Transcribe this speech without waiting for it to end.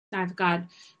I've got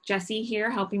Jessie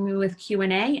here helping me with Q&A,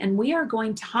 and we are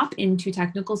going to hop into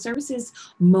technical services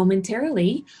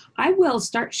momentarily. I will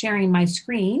start sharing my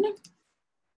screen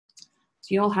so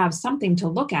you'll have something to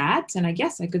look at, and I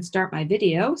guess I could start my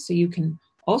video so you can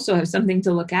also have something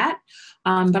to look at.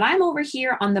 But I'm over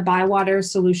here on the Bywater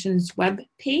Solutions web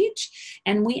page,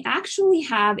 and we actually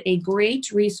have a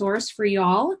great resource for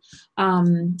y'all.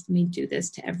 Let me do this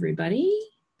to everybody.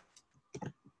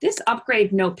 This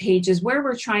upgrade note page is where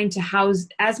we're trying to house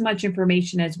as much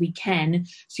information as we can.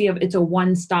 So it's a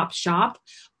one-stop shop,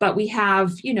 but we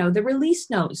have, the release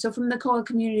notes. So from the Koha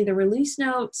community, the release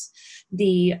notes,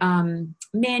 the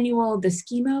manual, the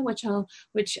schema, which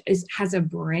has a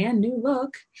brand new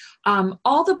look,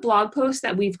 all the blog posts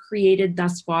that we've created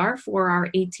thus far for our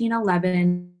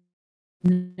 1811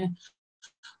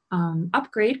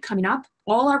 upgrade coming up.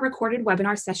 All our recorded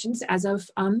webinar sessions as of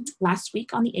last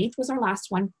week on the 8th was our last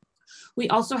one. We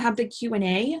also have the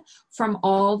Q&A from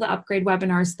all the upgrade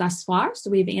webinars thus far. So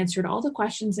we've answered all the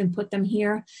questions and put them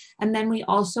here. And then we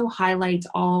also highlight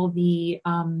all the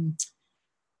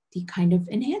kind of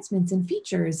enhancements and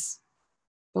features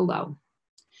below.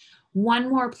 One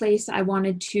more place I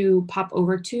wanted to pop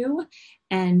over to,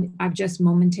 and I've just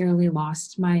momentarily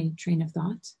lost my train of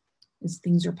thought as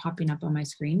things are popping up on my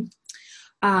screen.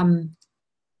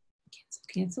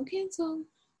 Cancel.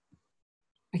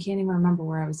 I can't even remember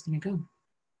where I was going to go.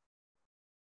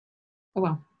 Oh,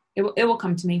 well, it will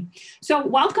come to me. So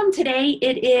welcome today.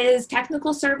 It is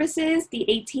Technical Services, the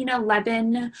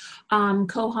 1811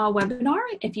 Koha webinar.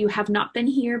 If you have not been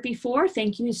here before,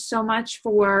 thank you so much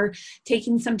for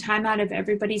taking some time out of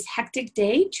everybody's hectic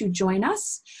day to join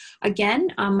us. Again,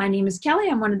 my name is Kelly.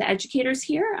 I'm one of the educators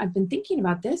here. I've been thinking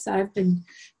about this. I've been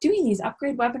doing these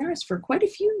upgrade webinars for quite a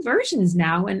few versions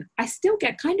now, and I still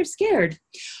get kind of scared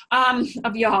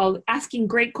of y'all asking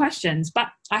great questions. But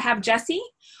I have Jessie,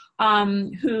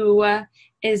 who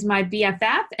is my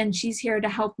BFF, and she's here to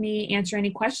help me answer any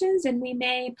questions, and we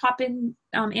may pop in,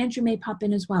 Andrew may pop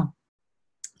in as well.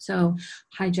 So,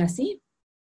 hi, Jessie.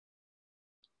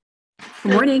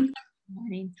 Good morning. Good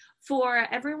morning. For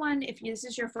everyone, if this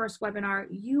is your first webinar,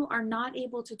 you are not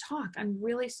able to talk. I'm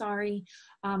really sorry,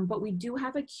 but we do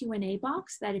have a Q&A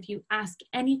box that if you ask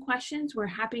any questions, we're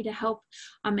happy to help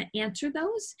answer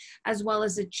those, as well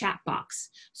as a chat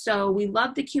box. So we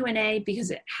love the Q&A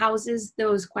because it houses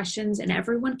those questions and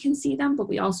everyone can see them, but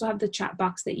we also have the chat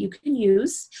box that you can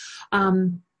use.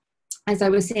 As I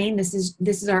was saying, this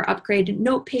is our upgrade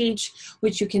note page,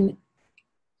 which you can.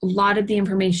 A lot of the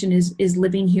information is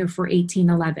living here for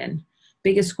 1811.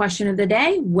 Biggest question of the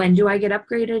day, when do I get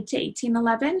upgraded to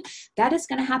 1811? That is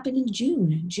going to happen in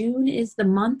June. June is the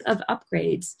month of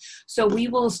upgrades. So we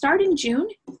will start in June.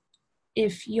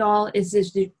 If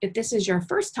this is your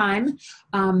first time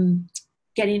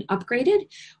getting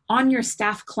upgraded, on your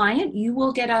staff client, you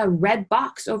will get a red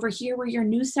box over here where your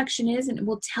news section is, and it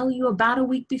will tell you about a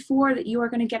week before that you are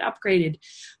going to get upgraded.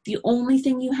 The only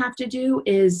thing you have to do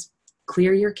is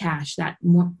clear your cache that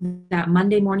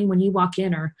Monday morning when you walk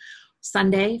in, or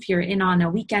Sunday if you're in on a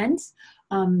weekend.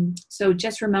 So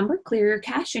just remember, clear your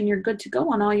cache and you're good to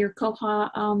go on all your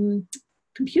Koha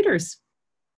computers.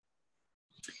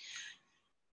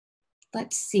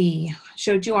 Let's see,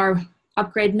 showed you our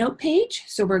upgrade note page,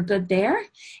 so we're good there.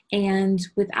 And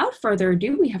without further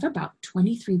ado, we have about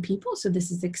 23 people, so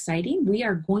this is exciting. We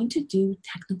are going to do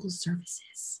technical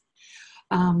services.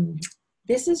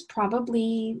 This is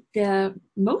probably the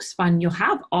most fun you'll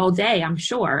have all day, I'm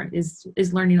sure,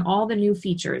 is learning all the new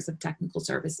features of technical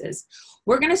services.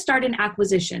 We're going to start in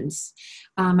acquisitions.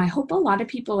 I hope a lot of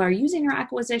people are using our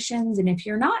acquisitions, and if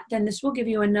you're not, then this will give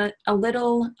you a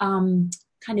little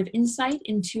kind of insight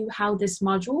into how this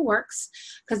module works,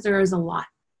 because there is a lot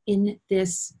in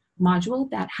this module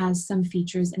that has some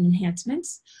features and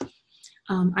enhancements.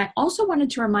 I also wanted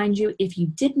to remind you, if you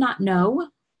did not know,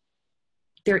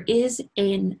 there is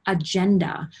an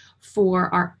agenda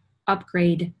for our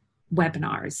upgrade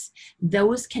webinars.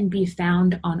 Those can be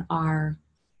found on our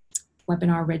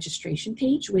webinar registration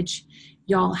page, which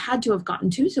y'all had to have gotten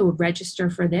to register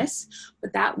for this,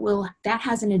 but that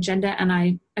has an agenda, and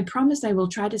I promise I will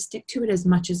try to stick to it as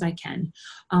much as I can.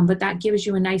 But that gives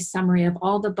you a nice summary of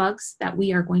all the bugs that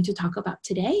we are going to talk about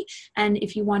today. And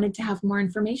if you wanted to have more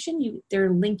information,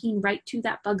 they're linking right to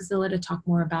that Bugzilla to talk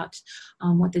more about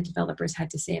what the developers had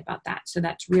to say about that. So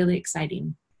that's really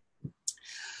exciting.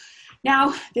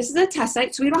 Now, this is a test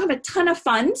site, so we don't have a ton of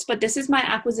funds, but this is my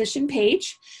acquisition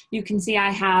page. You can see I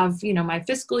have, my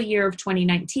fiscal year of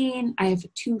 2019. I have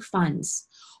 2 funds.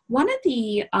 One of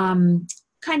the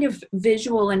kind of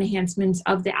visual enhancements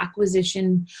of the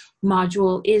acquisition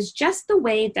module is just the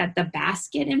way that the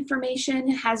basket information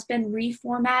has been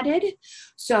reformatted.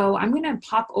 So I'm going to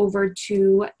pop over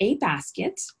to a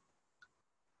basket.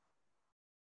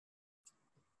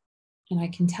 And I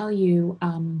can tell you,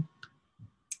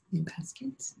 new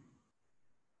baskets.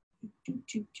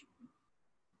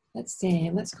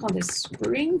 Let's call this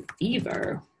Spring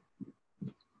Fever.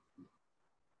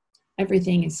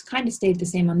 Everything is kind of stayed the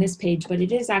same on this page, but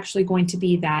it is actually going to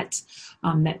be that,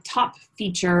 that top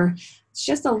feature. It's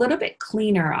just a little bit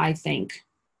cleaner, I think.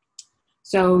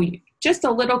 So just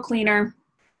a little cleaner.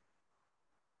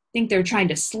 I think they're trying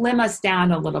to slim us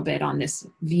down a little bit on this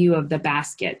view of the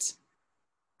basket.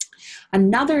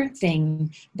 Another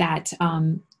thing that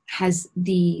has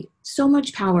so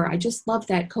much power. I just love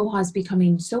that Koha is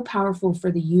becoming so powerful for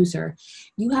the user.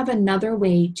 You have another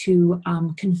way to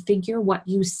configure what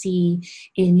you see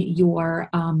in your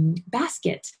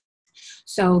basket.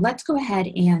 So let's go ahead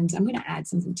and I'm going to add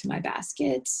something to my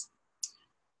basket.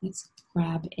 Let's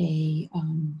grab a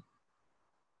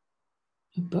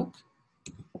book.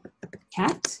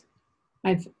 Cat.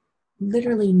 I've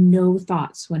literally no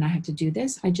thoughts when I have to do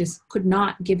this. I just could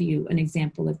not give you an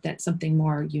example of that, something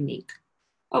more unique.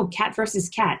 Oh, Cat versus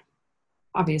Cat.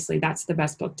 Obviously, that's the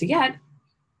best book to get.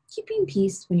 Keeping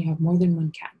Peace When You Have More Than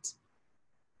One Cat.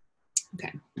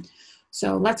 Okay,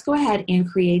 so let's go ahead and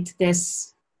create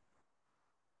this.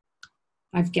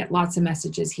 I've got lots of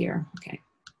messages here. Okay,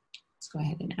 let's go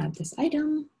ahead and add this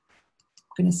item.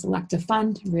 I'm going to select a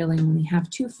fund. I really only have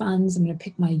 2 funds. I'm going to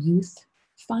pick my youth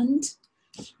fund.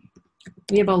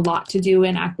 We have a lot to do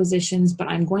in acquisitions, but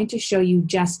I'm going to show you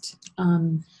just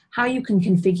how you can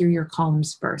configure your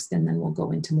columns first, and then we'll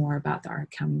go into more about our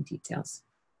accounting details.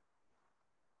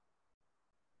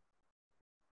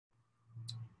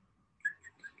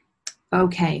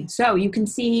 Okay, so you can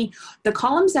see the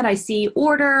columns that I see: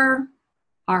 order,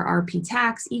 RRP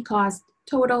tax, e-cost,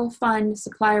 total, fund,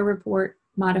 supplier report,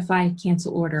 modify,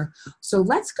 cancel order. So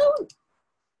let's go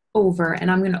over, and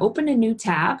I'm going to open a new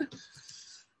tab.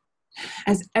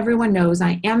 As everyone knows,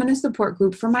 I am in a support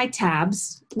group for my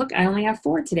tabs. Look, I only have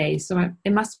 4 today, so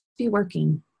it must be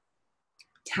working.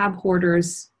 Tab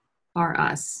hoarders are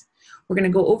us. We're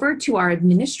going to go over to our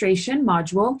administration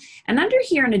module, and under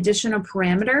here in additional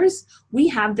parameters, we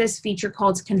have this feature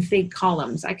called config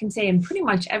columns. I can say in pretty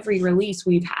much every release,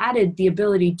 we've added the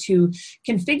ability to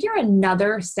configure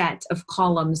another set of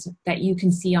columns that you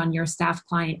can see on your staff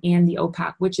client and the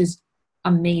OPAC, which is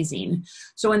amazing.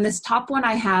 So in this top one,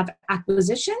 I have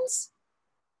acquisitions,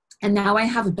 and now I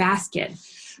have a basket.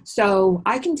 So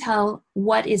I can tell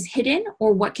what is hidden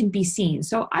or what can be seen.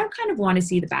 So I kind of want to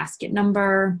see the basket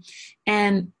number,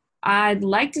 and I'd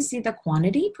like to see the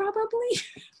quantity probably.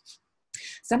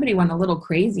 Somebody went a little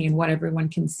crazy in what everyone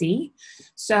can see.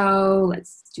 So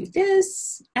let's do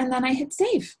this, and then I hit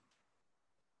save.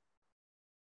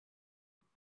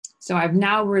 So I'm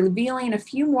now revealing a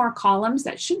few more columns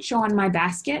that should show on my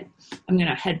basket. I'm going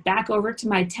to head back over to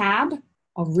my tab.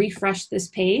 I'll refresh this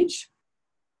page.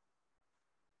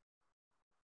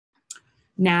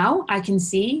 Now I can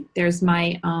see there's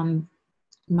my,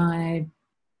 my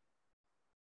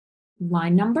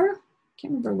line number.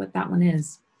 Can't remember what that one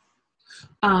is.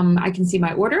 I can see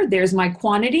my order. There's my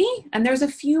quantity, and there's a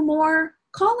few more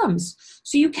columns.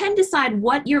 So you can decide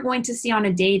what you're going to see on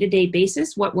a day-to-day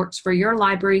basis, what works for your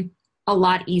library, a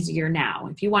lot easier now.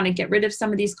 If you want to get rid of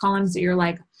some of these columns that you're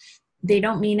like, they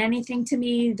don't mean anything to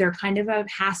me, they're kind of a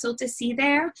hassle to see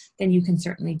there, then you can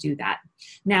certainly do that.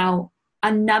 Now,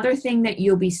 another thing that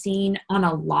you'll be seeing on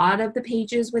a lot of the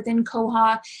pages within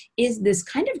Koha is this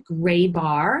kind of gray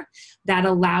bar that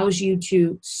allows you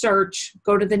to search,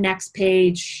 go to the next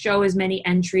page, show as many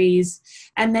entries,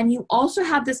 and then you also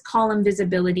have this column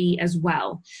visibility as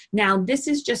well. Now, this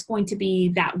is just going to be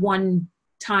that one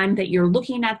time that you're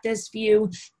looking at this view.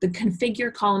 The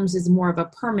configure columns is more of a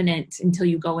permanent until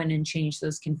you go in and change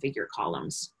those configure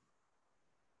columns.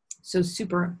 So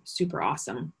super, super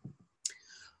awesome.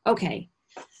 Okay,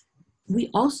 we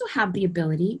also have the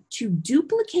ability to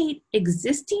duplicate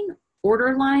existing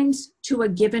order lines to a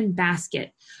given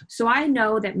basket. So I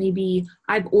know that maybe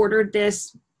I've ordered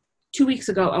this 2 weeks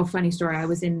ago. Oh, funny story. I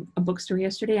was in a bookstore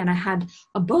yesterday and I had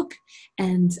a book,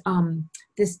 and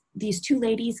these 2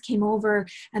 ladies came over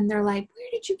and they're like,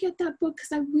 "Where did you get that book?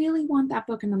 Because I really want that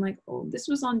book." And I'm like, "Oh, this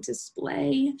was on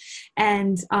display."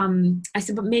 And I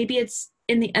said, "But maybe it's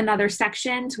in another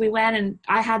section." So we went, and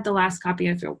I had the last copy.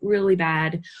 I felt really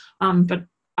bad, but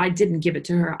I didn't give it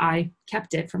to her. I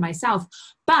kept it for myself.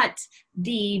 But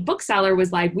the bookseller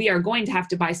was like, "We are going to have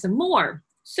to buy some more."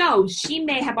 So she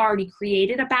may have already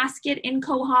created a basket in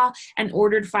Koha and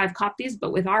ordered 5 copies,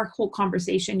 but with our whole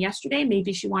conversation yesterday,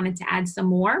 maybe she wanted to add some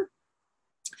more.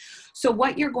 So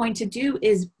what you're going to do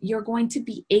is you're going to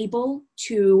be able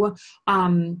to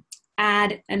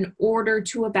add an order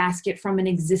to a basket from an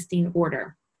existing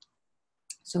order.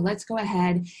 So let's go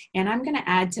ahead and I'm going to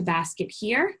add to basket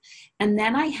here. And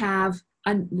then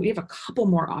we have a couple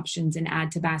more options in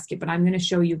add to basket, but I'm going to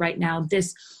show you right now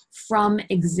this from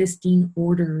existing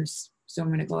orders. So I'm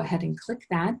going to go ahead and click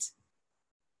that,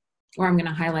 or I'm going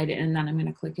to highlight it and then I'm going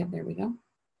to click it. There we go.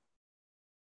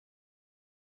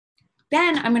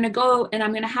 Then I'm going to go and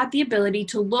I'm going to have the ability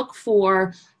to look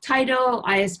for title,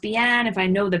 ISBN, if I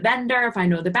know the vendor, if I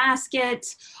know the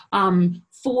basket,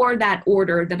 for that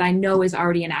order that I know is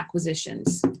already in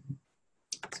acquisitions.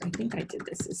 So I think I did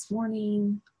this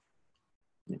morning.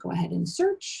 I'm going to go ahead and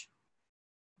search.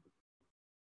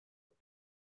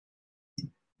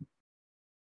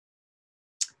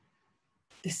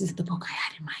 This is the book I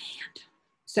had in my hand.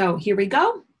 So here we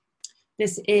go.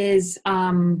 This is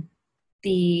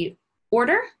the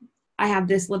order. I have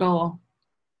this little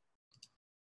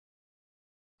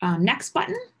next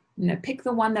button. I'm going to pick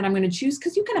the one that I'm going to choose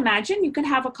because you can imagine you can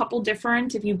have a couple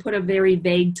different, if you put a very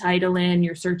vague title in,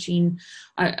 you're searching,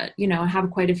 you know,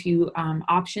 have quite a few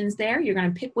options there. You're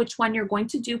going to pick which one you're going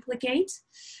to duplicate.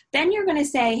 Then you're going to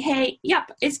say, hey,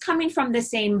 yep, it's coming from the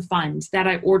same fund that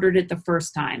I ordered it the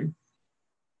first time.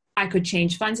 I could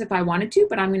change funds if I wanted to,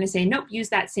 but I'm going to say, nope, use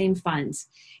that same funds.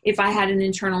 If I had an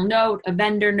internal note, a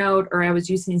vendor note, or I was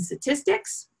using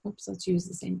statistics, oops, let's use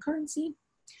the same currency.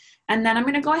 And then I'm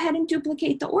going to go ahead and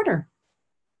duplicate the order.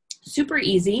 Super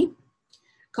easy.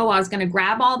 Koha is going to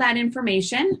grab all that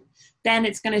information. Then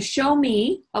it's going to show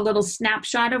me a little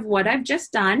snapshot of what I've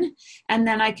just done. And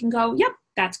then I can go, yep,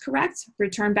 that's correct.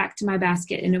 Return back to my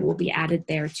basket, and it will be added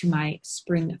there to my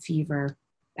spring fever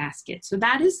basket. So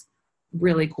that is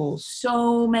really cool.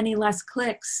 So many less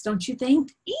clicks, don't you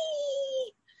think?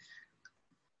 Eee!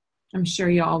 I'm sure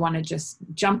you all want to just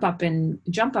jump up and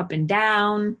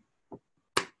down.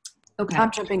 Okay.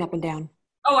 I'm jumping up and down.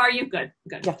 Oh, are you? Good,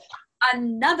 good. Yeah.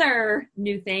 Another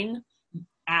new thing,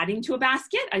 adding to a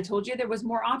basket. I told you there was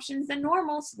more options than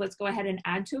normal, so let's go ahead and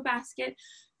add to a basket.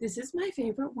 This is my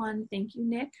favorite one. Thank you,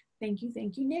 Nick. Thank you,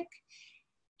 Nick.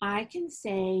 I can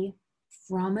say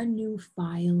from a new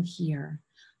file here.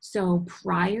 So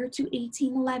prior to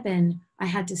 1811, I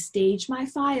had to stage my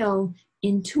file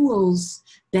in tools,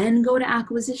 then go to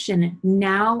acquisition.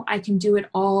 Now I can do it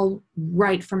all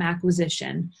right from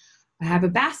acquisition. I have a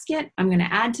basket. I'm going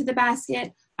to add to the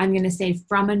basket. I'm going to say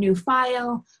from a new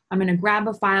file. I'm going to grab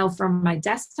a file from my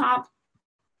desktop.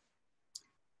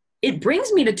 It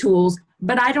brings me to tools,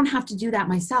 but I don't have to do that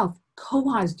myself.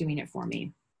 Koha is doing it for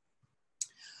me.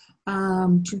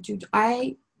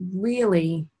 I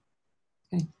really,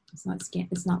 okay, it's not scan,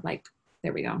 it's not like,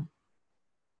 there we go.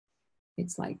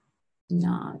 It's like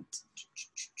not,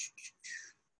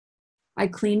 I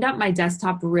cleaned up my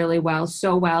desktop really well,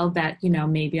 so well that, you know,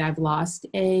 maybe I've lost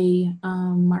a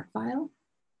mark file.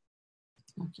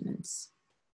 Documents,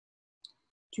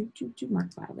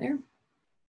 mark file there.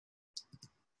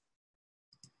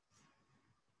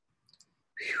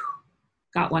 Whew.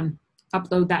 Got one.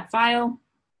 Upload that file.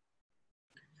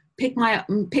 Pick my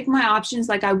options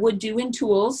like I would do in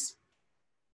tools.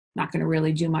 Not going to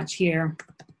really do much here.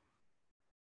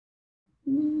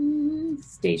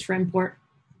 Stage for import.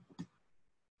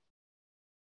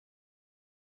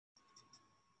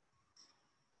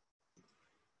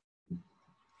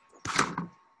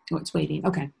 Oh, it's waiting.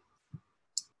 Okay.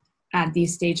 Add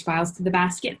these stage files to the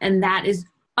basket, and that is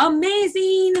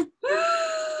amazing.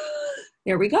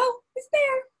 There we go. It's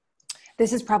there.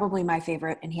 This is probably my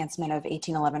favorite enhancement of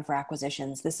 1811 for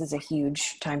acquisitions. This is a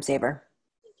huge time saver.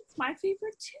 I think it's my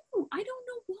favorite too. I don't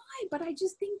know why, but I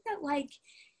just think that like,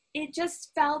 it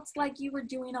just felt like you were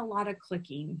doing a lot of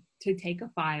clicking to take a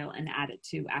file and add it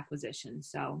to acquisition.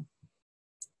 So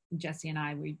Jesse and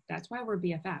I, that's why we're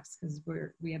BFFs, because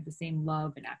we have the same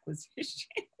love in acquisition.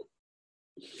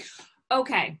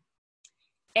 Okay.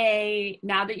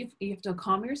 Now that you have to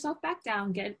calm yourself back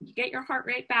down, get your heart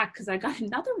rate back, because I got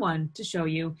another one to show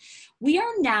you. We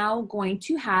are now going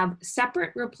to have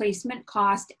separate replacement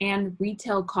cost and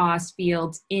retail cost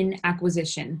fields in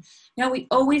acquisition. Now, we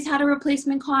always had a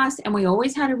replacement cost and we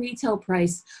always had a retail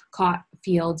price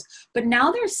fields, but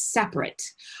now they're separate.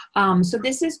 So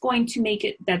this is going to make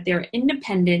it that they're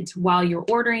independent while you're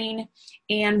ordering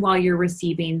and while you're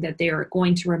receiving, that they are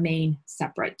going to remain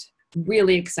separate.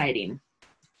 Really exciting.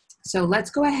 So let's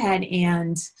go ahead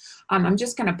and I'm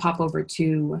just going to pop over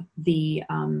to the,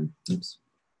 oops,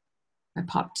 I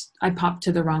popped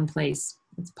to the wrong place.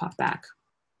 Let's pop back.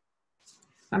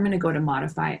 I'm going to go to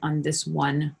modify on this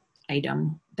one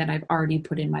item that I've already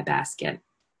put in my basket.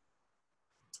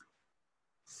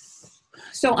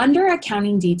 So under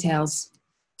accounting details,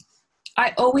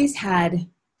 I always had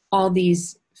all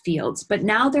these fields, but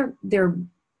now they're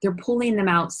pulling them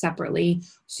out separately.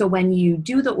 So when you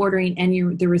do the ordering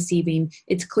and the receiving,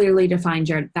 it's clearly defined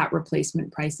that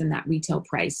replacement price and that retail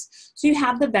price. So you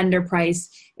have the vendor price.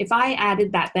 If I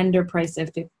added that vendor price of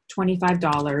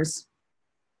 $25,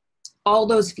 all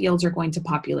those fields are going to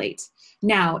populate.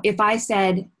 Now, if I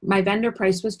said my vendor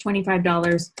price was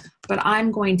 $25, but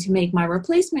I'm going to make my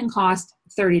replacement cost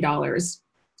 $30.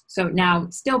 So now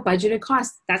still budgeted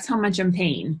cost, that's how much I'm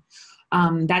paying.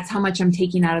 That's how much I'm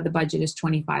taking out of the budget is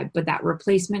 25, but that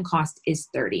replacement cost is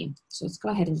 30. So let's go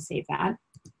ahead and save that.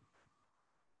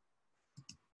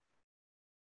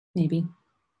 Maybe.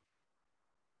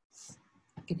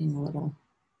 Getting a little.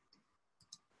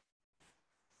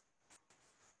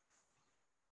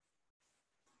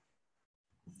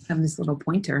 I have this little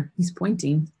pointer. He's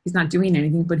pointing. He's not doing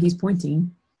anything, but he's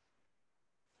pointing.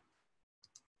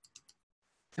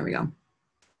 There we go.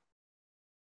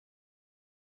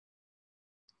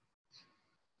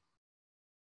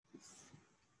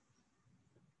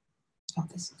 Oh,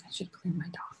 I should clear my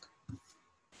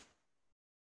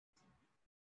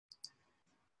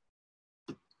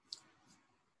dog.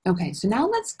 Okay, so now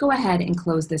let's go ahead and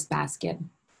close this basket.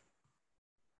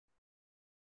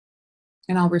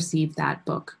 And I'll receive that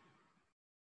book.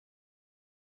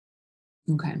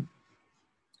 Okay.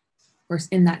 We're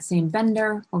in that same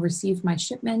vendor. I'll receive my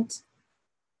shipment.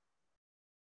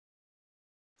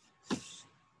 The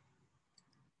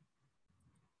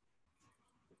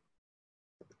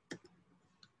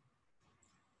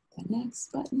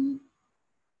next button.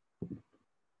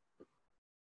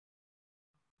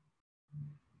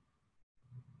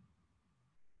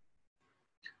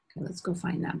 Okay, let's go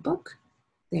find that book.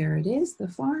 There it is, the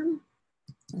farm.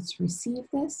 Let's receive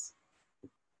this.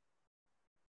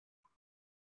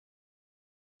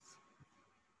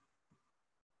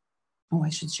 Oh, I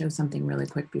should show something really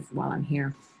quick while I'm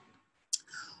here.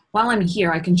 While I'm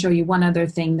here, I can show you one other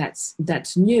thing that's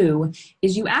new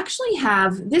is you actually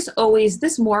have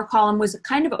this more column was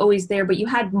kind of always there, but you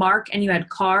had mark and you had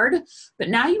card, but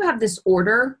now you have this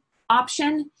order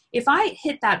option. If I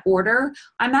hit that order,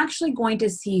 I'm actually going to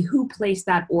see who placed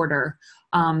that order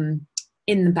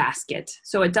in the basket.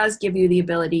 So it does give you the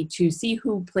ability to see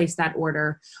who placed that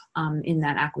order in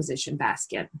that acquisition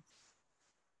basket.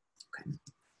 Okay.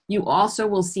 You also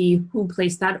will see who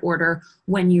placed that order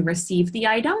when you receive the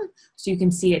item. So you can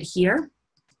see it here.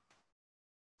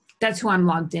 That's who I'm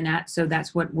logged in at, so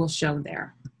that's what will show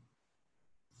there.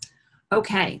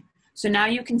 Okay, so now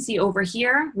you can see over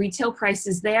here, retail price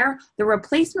is there. The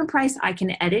replacement price I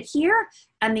can edit here,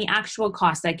 and the actual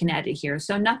cost I can edit here.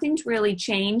 So nothing's really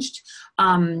changed.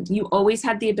 You always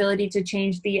had the ability to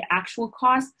change the actual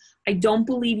cost. I don't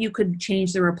believe you could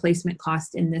change the replacement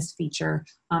cost in this feature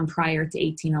prior to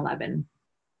 1811. I'm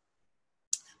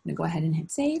gonna go ahead and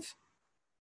hit save.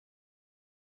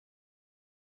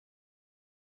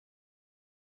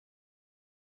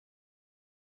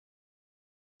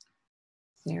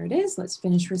 There it is, let's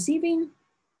finish receiving.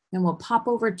 Then we'll pop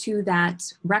over to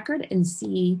that record and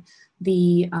see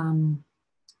the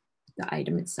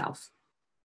item itself.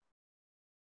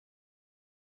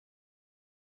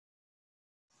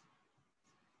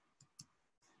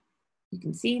 You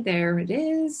can see there it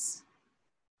is.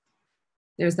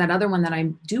 There's that other one that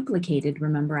I duplicated.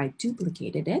 Remember, I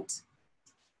duplicated it.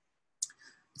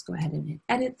 Let's go ahead and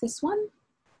edit this one.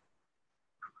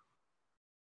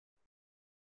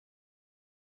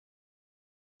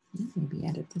 Maybe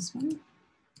edit this one.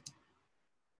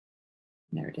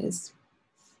 There it is.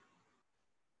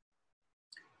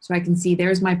 So I can see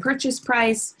there's my purchase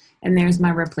price and there's my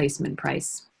replacement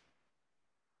price.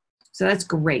 So that's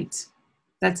great.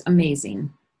 That's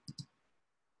amazing.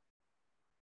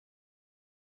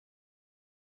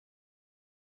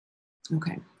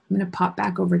 Okay, I'm gonna pop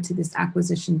back over to this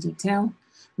acquisition detail.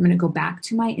 I'm gonna go back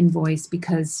to my invoice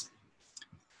because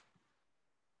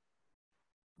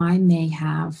I may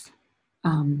have,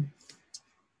 I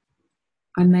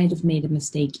might have made a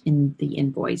mistake in the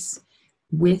invoice.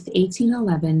 With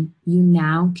 1811, you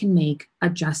now can make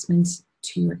adjustments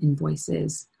to your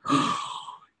invoices.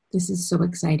 This is so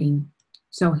exciting.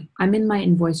 So I'm in my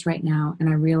invoice right now and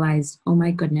I realized, oh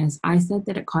my goodness, I said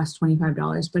that it cost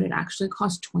 $25, but it actually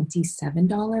cost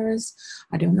 $27.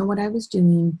 I don't know what I was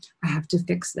doing. I have to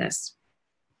fix this.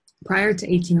 Prior to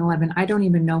 1811, I don't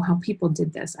even know how people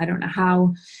did this. I don't know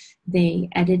how they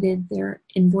edited their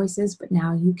invoices, but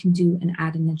now you can do and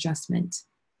add an adjustment.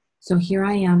 So here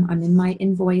I am, I'm in my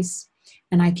invoice.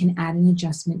 and I can add an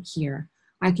adjustment here.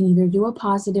 I can either do a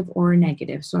positive or a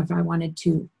negative. So if I wanted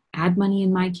to add money,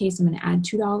 in my case, I'm going to add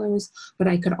 $2, but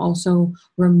I could also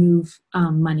remove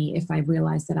money if I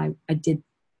realized that I did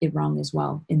it wrong as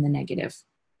well in the negative.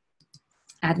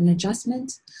 Add an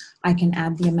adjustment. I can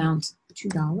add the amount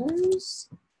 $2.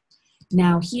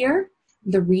 Now here,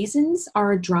 the reasons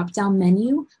are a drop-down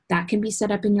menu that can be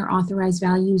set up in your authorized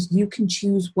values. You can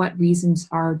choose what reasons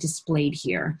are displayed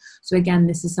here. So again,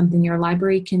 this is something your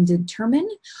library can determine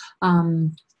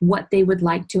what they would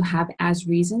like to have as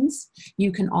reasons.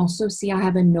 You can also see I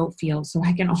have a note field, so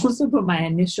I can also put my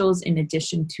initials in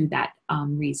addition to that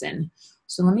reason.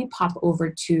 So let me pop over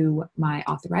to my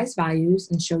authorized values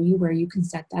and show you where you can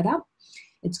set that up.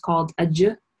 It's called a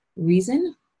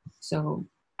reason. So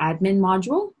admin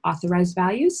module, authorized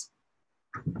values.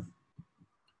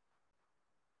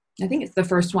 I think it's the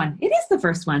first one. It is the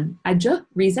first one, a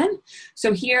reason.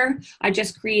 So here I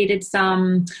just created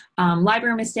some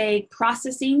library mistake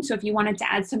processing. So if you wanted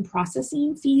to add some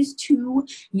processing fees to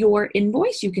your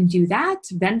invoice, you can do that.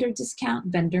 Vendor discount,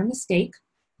 vendor mistake.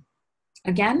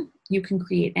 Again, you can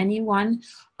create any one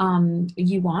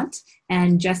you want.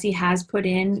 And Jessie has put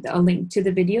in a link to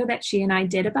the video that she and I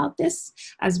did about this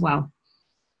as well.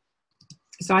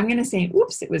 So I'm going to say,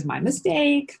 oops, it was my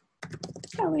mistake.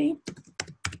 Kelly.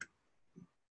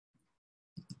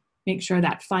 Make sure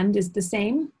that fund is the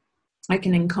same. I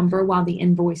can encumber while the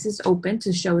invoice is open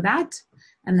to show that,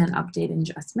 and then update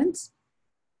adjustments.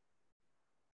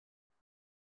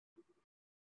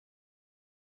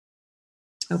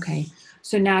 Okay,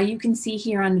 so now you can see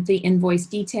here on the invoice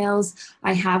details,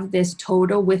 I have this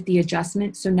total with the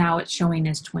adjustment. So now it's showing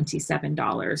as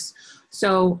 $27.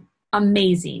 So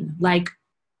amazing, like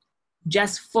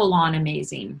just full on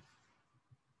amazing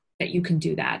that you can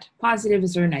do that.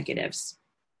 Positives or negatives.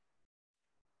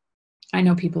 I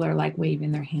know people are like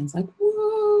waving their hands like,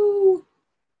 whoa,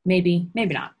 maybe,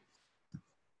 maybe not.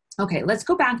 Okay, let's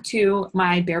go back to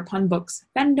my Bear Pond Books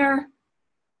vendor.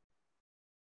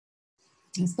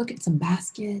 Let's look at some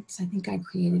baskets. I think I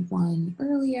created one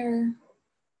earlier.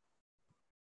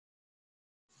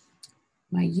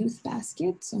 My youth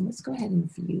basket, so let's go ahead and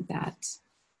view that.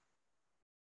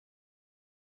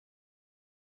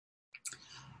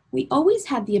 We always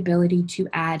had the ability to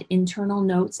add internal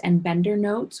notes and vendor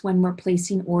notes when we're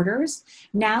placing orders.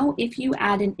 Now, if you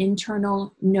add an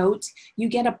internal note, you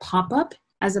get a pop-up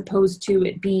as opposed to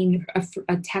it being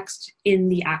a text in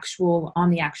the on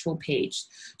the actual page.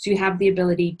 So you have the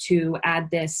ability to add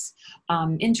this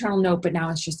internal note, but now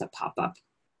it's just a pop-up.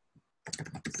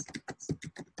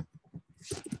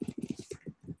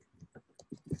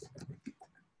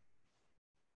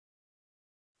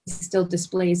 It still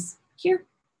displays here.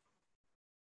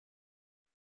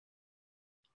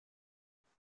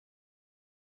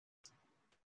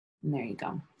 And there you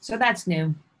go. So that's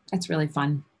new. That's really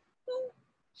fun.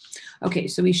 Okay,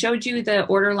 so we showed you the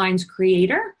order lines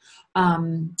creator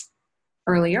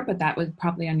earlier, but that was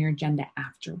probably on your agenda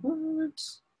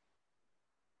afterwards.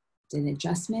 Did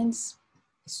adjustments.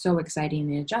 So exciting,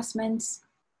 the adjustments.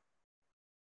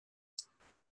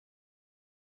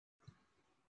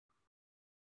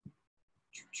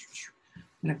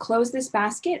 I'm going to close this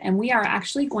basket, and we are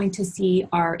actually going to see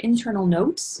our internal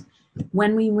notes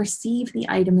when we receive the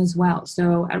item as well.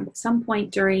 So at some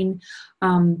point during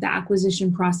the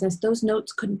acquisition process, those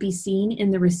notes couldn't be seen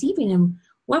in the receiving, and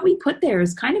what we put there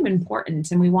is kind of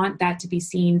important, and we want that to be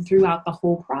seen throughout the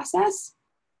whole process.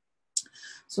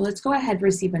 So let's go ahead and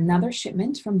receive another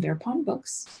shipment from Bear Pond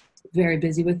Books. Very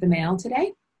busy with the mail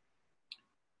today.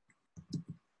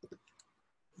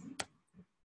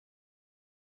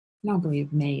 I don't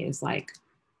believe May is like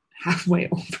halfway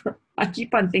over. I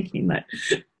keep on thinking that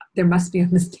there must be a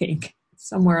mistake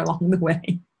somewhere along the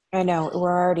way. I know, we're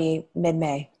already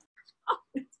mid-May. Oh,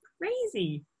 it's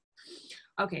crazy.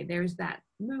 Okay, there's that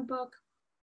new book.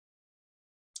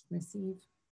 Receive.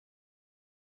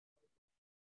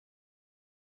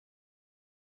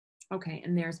 Okay,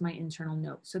 and there's my internal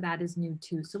note. So that is new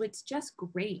too. So it's just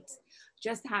great,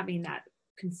 just having that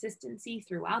consistency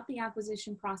throughout the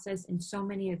acquisition process in so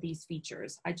many of these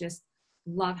features. I just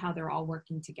love how they're all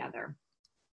working together.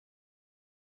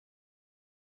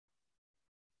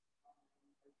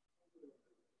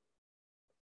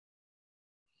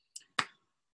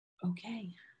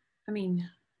 Okay, I mean,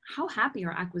 how happy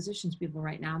are acquisitions people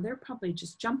right now? They're probably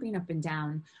just jumping up and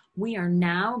down. We are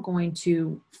now going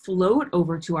to float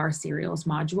over to our serials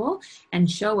module and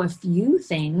show a few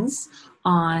things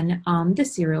on the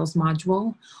serials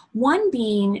module. One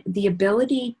being the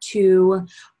ability to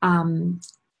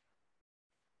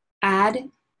add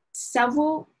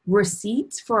several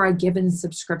receipts for a given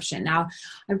subscription. Now,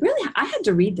 I had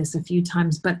to read this a few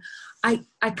times, but I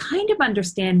kind of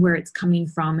understand where it's coming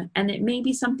from, and it may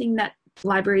be something that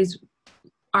libraries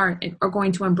are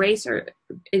going to embrace, or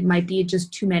it might be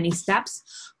just too many steps.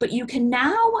 But you can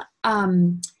now,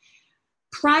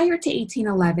 prior to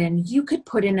 1811, you could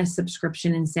put in a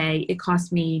subscription and say, it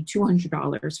cost me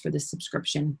 $200 for this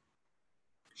subscription,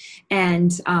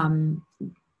 and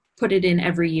put it in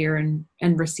every year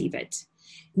and receive it.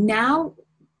 Now,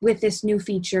 with this new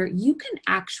feature, you can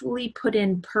actually put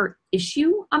in per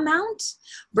issue amount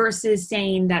versus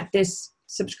saying that this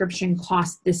subscription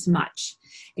costs this much.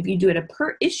 If you do it a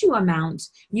per issue amount,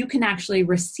 you can actually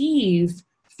receive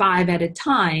 5 at a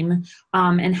time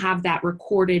and have that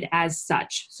recorded as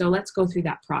such. So let's go through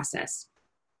that process.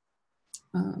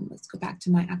 Let's go back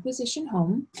to my acquisition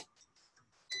home.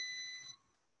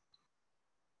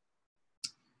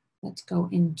 Let's go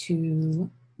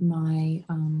into my,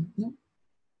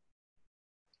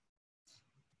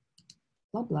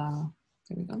 blah, blah.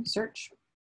 There we go, search.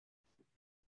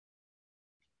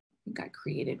 I think I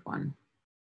created one.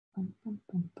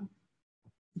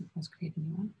 Let's create a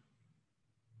new one.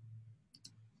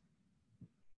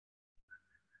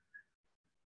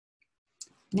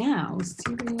 Now,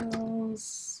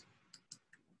 cereals.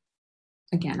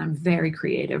 Again, I'm very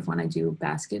creative when I do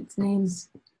baskets names.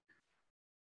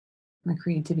 My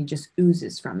creativity just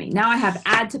oozes from me. Now I have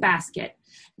add to basket.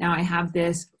 Now I have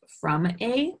this from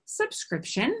a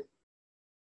subscription.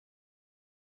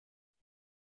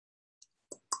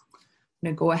 I'm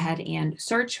going to go ahead and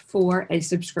search for a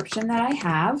subscription that I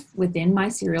have within my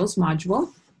cereals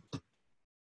module.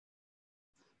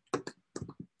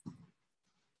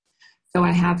 So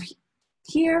I have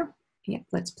here,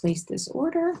 let's place this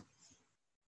order.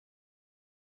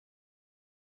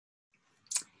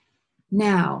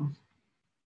 Now,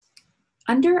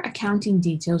 under accounting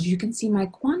details, you can see my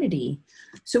quantity.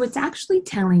 So it's actually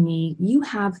telling me you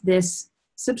have this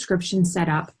subscription set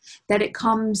up that it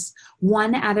comes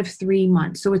 1 out of 3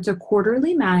 months. So it's a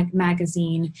quarterly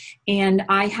magazine, and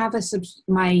I have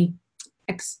my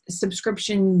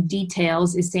subscription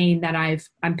details is saying that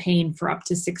I'm paying for up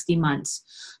to 60 months.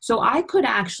 So I could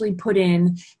actually put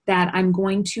in that I'm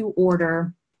going to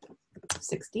order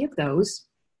 60 of those.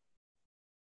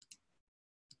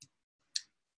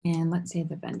 And let's say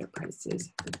the vendor price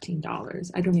is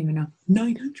 $15. I don't even know,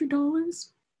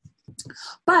 $900.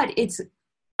 But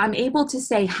I'm able to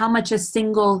say how much a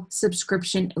single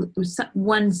subscription,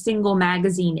 one single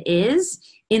magazine is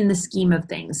in the scheme of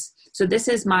things. So this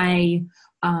is my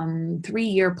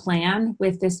 3-year plan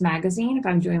with this magazine, if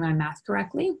I'm doing my math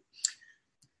correctly.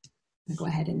 I'll go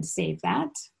ahead and save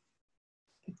that.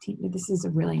 This is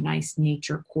a really nice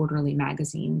Nature quarterly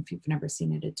magazine. If you've never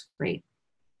seen it, it's great.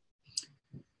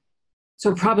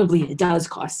 So probably it does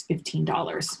cost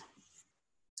 $15.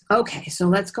 Okay, so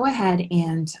let's go ahead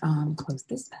and close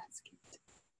this basket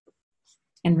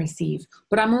and receive.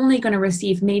 But I'm only going to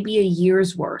receive maybe a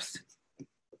year's worth.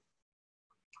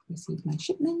 Receive my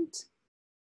shipment.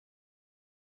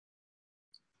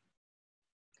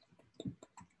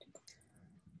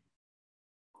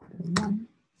 One,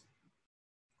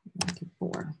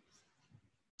 4.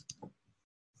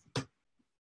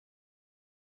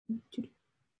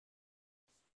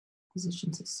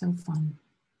 Positions is so fun.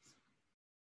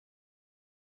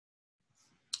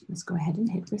 Let's go ahead and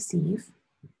hit receive.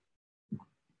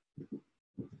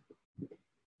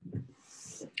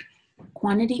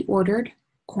 Quantity ordered,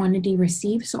 quantity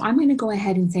received. So I'm going to go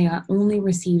ahead and say I only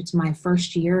received my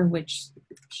first year, which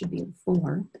should be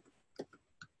 4.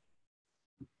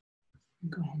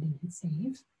 Go ahead and hit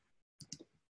save.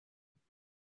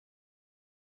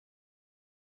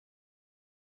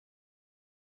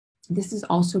 This is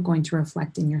also going to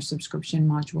reflect in your subscription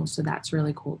module, so that's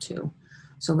really cool too.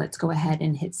 So let's go ahead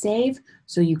and hit save.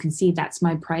 So you can see that's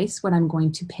my price, what I'm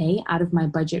going to pay out of my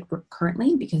budget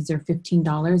currently, because they're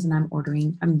 $15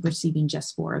 and I'm receiving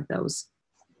just 4 of those.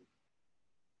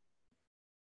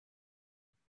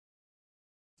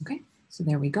 Okay, so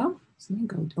there we go. So let me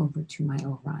go over to my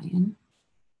Orion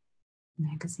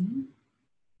magazine.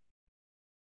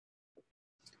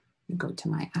 Go to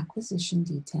my acquisition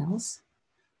details.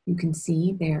 You can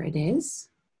see there it is.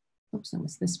 Oops, that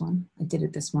was this one. I did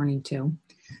it this morning too.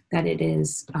 That it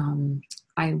is,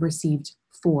 I received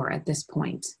 4 at this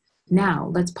point. Now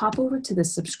let's pop over to the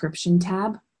subscription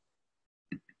tab.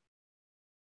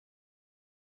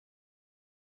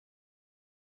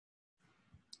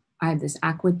 I have this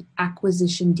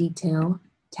acquisition detail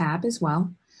tab as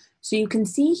well. So you can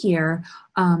see here,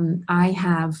 I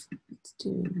have,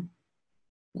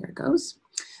 there it goes.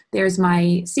 There's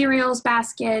my cereals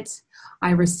basket.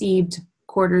 I received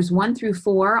quarters 1 through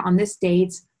 4 on this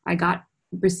date, I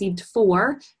received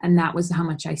 4, and that was how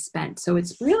much I spent. So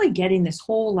it's really getting this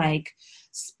whole like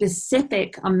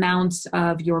specific amounts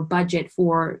of your budget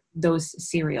for those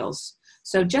cereals.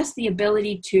 So just the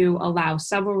ability to allow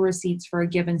several receipts for a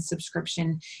given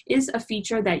subscription is a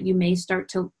feature that you may start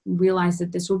to realize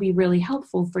that this will be really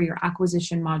helpful for your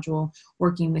acquisition module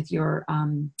working with your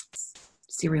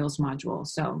cereals module.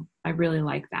 So I really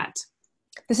like that.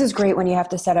 This is great when you have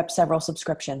to set up several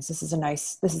subscriptions. This is a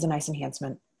nice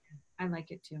enhancement. I like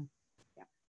it too. Yeah.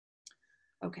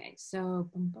 Okay, so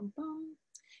boom, boom, boom.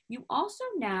 You also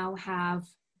now have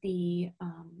the,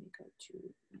 let me go to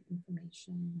my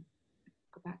information,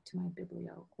 go back to my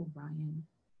Biblio Orion.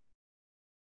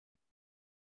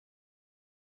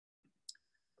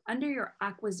 Under your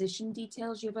acquisition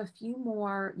details, you have a few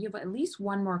more, you have at least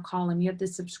one more column. You have the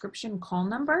subscription call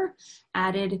number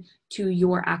added to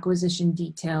your acquisition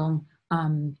detail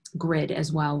grid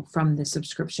as well from the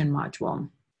subscription module.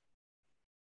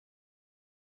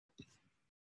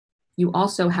 You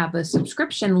also have a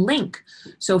subscription link.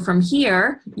 So from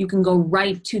here, you can go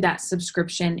right to that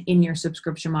subscription in your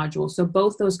subscription module. So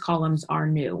both those columns are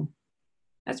new.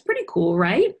 That's pretty cool,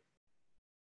 right?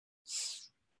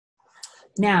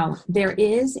 Now, there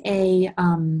is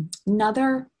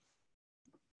another,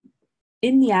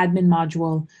 in the admin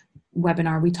module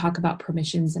webinar, we talk about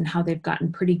permissions and how they've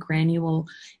gotten pretty granular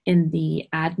in the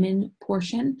admin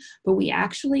portion, but we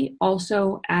actually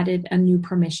also added a new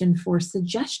permission for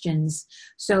suggestions.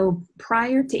 So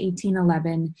prior to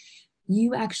 1811,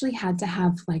 you actually had to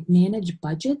have like manage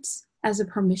budgets as a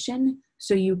permission,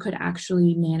 so you could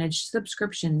actually manage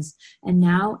subscriptions. And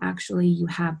now actually you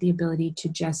have the ability to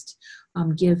just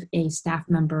give a staff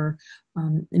member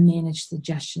manage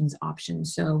suggestions option.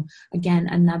 So again,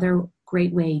 another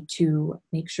great way to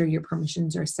make sure your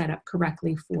permissions are set up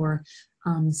correctly for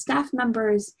staff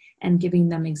members and giving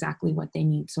them exactly what they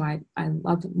need. So I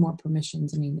love more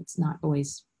permissions. I mean, it's not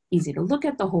always easy to look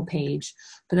at the whole page,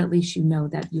 but at least you know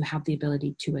that you have the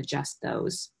ability to adjust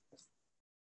those.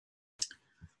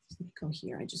 Let me go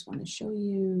here. I just want to show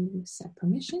you set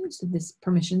permissions. So this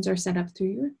permissions are set up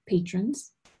through your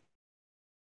patrons.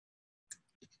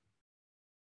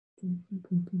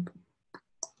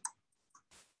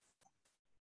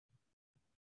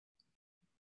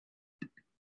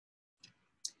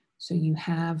 So you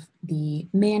have the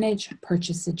manage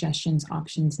purchase suggestions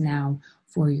options now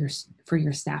for your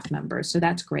staff members. So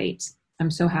that's great.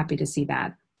 I'm so happy to see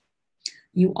that.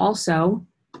 You also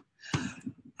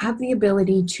have the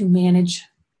ability to manage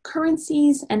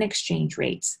currencies and exchange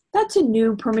rates. That's a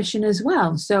new permission as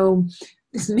well. So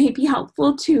this may be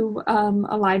helpful to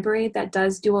a library that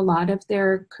does do a lot of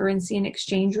their currency and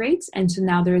exchange rates. And so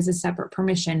now there is a separate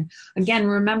permission. Again,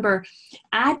 remember,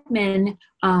 admin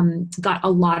got a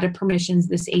lot of permissions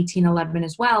this 1811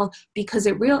 as well, because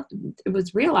it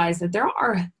was realized that there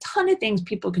are a ton of things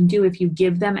people can do if you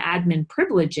give them admin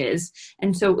privileges.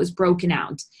 And so it was broken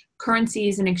out.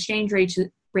 Currencies and exchange rates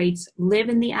live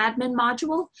in the admin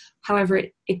module. However,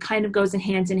 it kind of goes in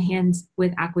hand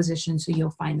with acquisition, so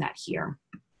you'll find that here.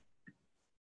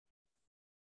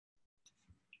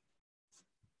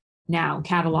 Now,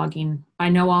 cataloging. I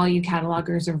know all you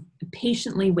catalogers are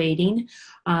patiently waiting.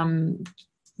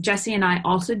 Jesse and I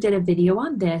also did a video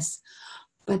on this,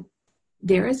 but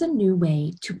there is a new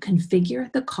way to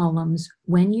configure the columns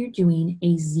when you're doing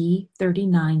a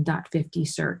Z39.50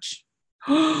 search.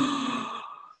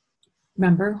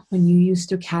 Remember when you used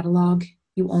to catalog,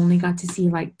 you only got to see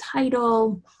like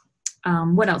title.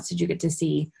 What else did you get to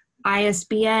see?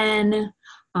 ISBN.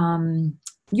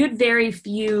 You had very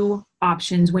few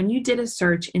options when you did a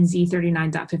search in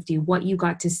Z39.50, what you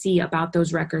got to see about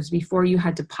those records before you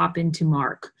had to pop into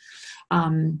Mark.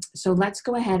 So let's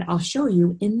go ahead. I'll show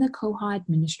you in the Koha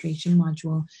administration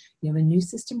module, you have a new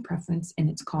system preference, and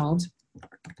it's called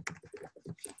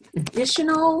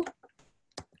additional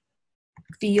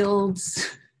fields.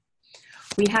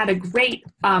 We had a great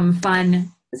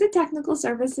fun, was it technical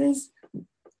services?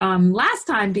 Last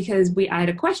time, because I had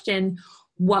a question,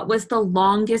 what was the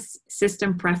longest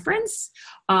system preference?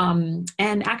 And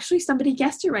actually somebody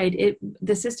guessed it right.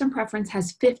 The system preference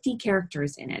has 50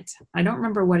 characters in it. I don't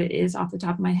remember what it is off the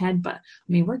top of my head, but I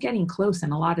mean, we're getting close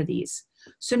in a lot of these.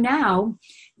 So now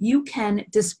you can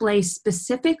display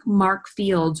specific mark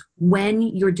fields when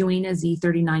you're doing a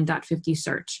Z39.50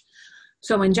 search.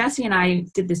 So when Jesse and I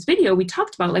did this video, we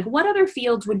talked about like what other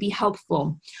fields would be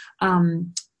helpful.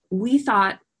 We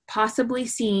thought possibly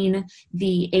seeing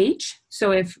the H.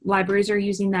 So if libraries are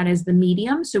using that as the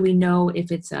medium, so we know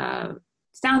if it's a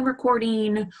sound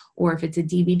recording or if it's a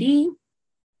DVD.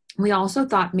 We also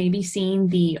thought maybe seeing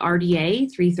the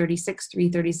RDA 336,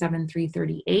 337,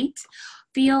 338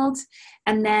 fields.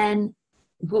 And then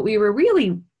what we were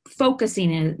really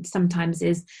focusing in sometimes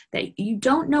is that you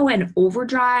don't know an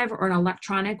overdrive or an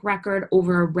electronic record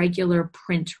over a regular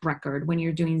print record when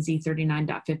you're doing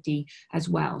Z39.50 as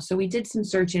well. So we did some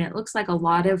searching. It looks like a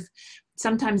lot of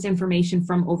sometimes information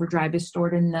from overdrive is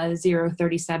stored in the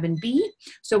 037B.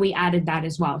 So we added that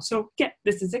as well. So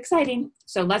this is exciting.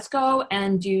 So let's go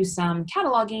and do some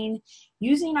cataloging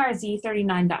using our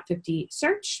Z39.50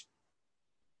 search.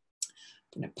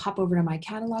 I'm going to pop over to my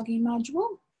cataloging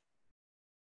module.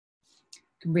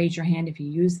 You can raise your hand if you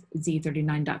use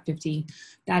Z39.50.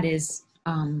 That is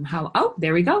oh,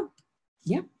 there we go.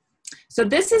 Yep. So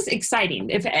this is exciting.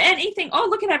 If anything, oh,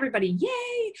 look at everybody.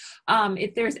 Yay.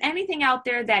 If there's anything out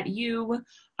there that you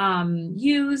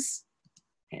use,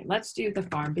 okay, let's do the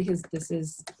farm because this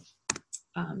is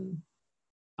on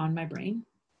my brain.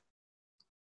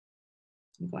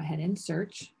 Go ahead and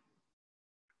search,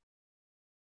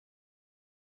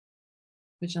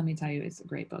 which let me tell you, it's a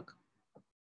great book.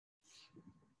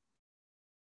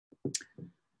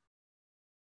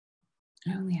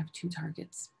 I only have 2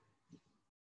 targets.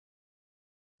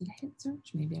 Did I hit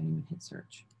search? Maybe I didn't even hit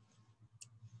search.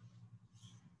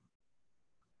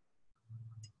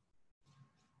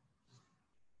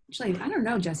 Actually, I don't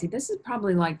know, Jesse. This is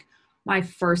probably like my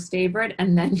first favorite,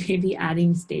 and then maybe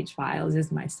adding stage files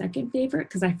is my second favorite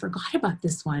because I forgot about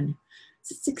this one.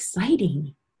 It's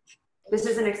exciting. This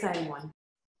is an exciting one.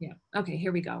 Yeah. Okay,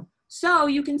 here we go. So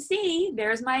you can see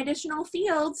there's my additional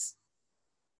fields.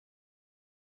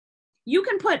 You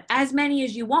can put as many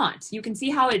as you want. You can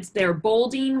see how they're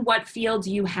bolding what fields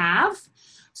you have.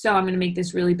 So I'm going to make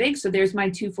this really big. So there's my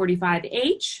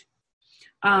 245H.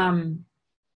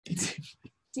 It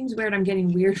seems weird. I'm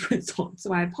getting weird results,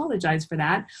 so I apologize for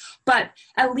that. But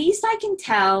at least I can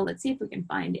tell. Let's see if we can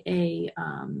find a,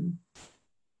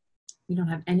 we don't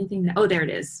have anything. Oh, there it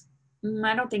is.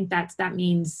 I don't think that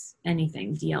means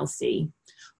anything, DLC.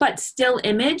 But still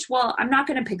image, well, I'm not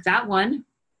going to pick that one.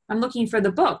 I'm looking for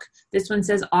the book. This one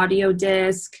says audio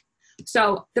disc.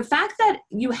 So the fact that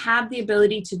you have the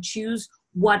ability to choose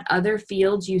what other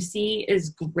fields you see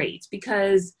is great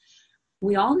because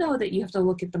we all know that you have to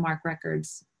look at the MARC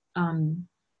records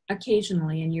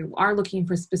occasionally, and you are looking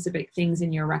for specific things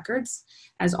in your records,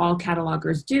 as all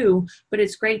catalogers do, but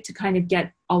it's great to kind of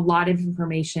get a lot of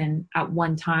information at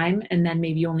one time, and then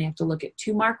maybe you only have to look at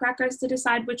 2 MARC records to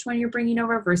decide which one you're bringing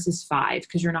over versus 5,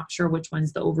 because you're not sure which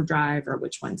one's the overdrive or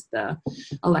which one's the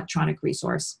electronic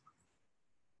resource.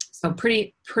 So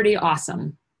pretty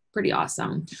awesome. Pretty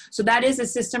awesome. So that is a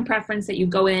system preference that you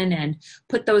go in and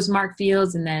put those MARC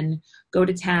fields and then go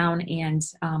to town and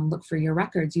look for your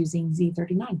records using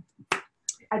Z39.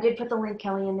 I did put the link,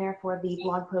 Kelly, in there for the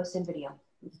blog post and video.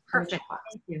 Perfect.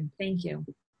 Thank you. Thank you.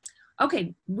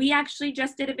 Okay, we actually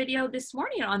just did a video this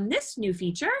morning on this new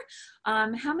feature.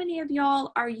 How many of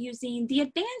y'all are using the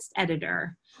advanced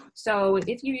editor? So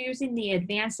if you're using the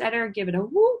advanced editor, give it a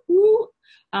woo woo.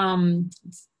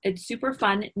 It's super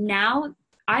fun. Now,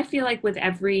 I feel like with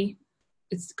every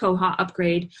Koha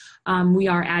upgrade, we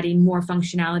are adding more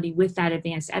functionality with that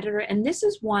advanced editor. And this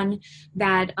is one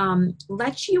that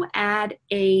lets you add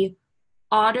a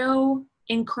auto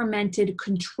incremented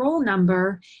control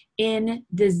number in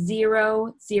the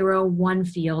 001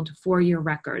 field for your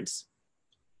records.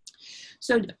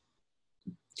 So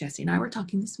Jesse and I were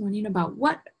talking this morning about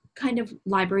what kind of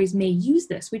libraries may use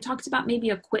this. We talked about maybe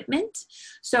equipment.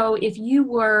 So if you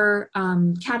were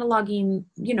cataloging,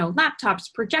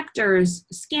 laptops, projectors,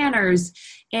 scanners,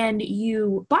 and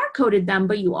you barcoded them,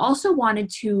 but you also wanted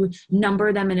to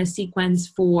number them in a sequence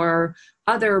for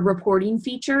other reporting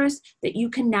features, that you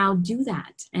can now do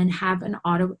that and have an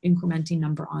auto incrementing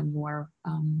number on your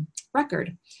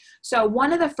record. So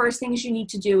one of the first things you need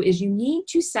to do is you need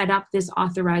to set up this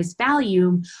authorized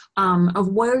value of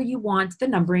where you want the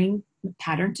numbering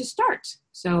pattern to start.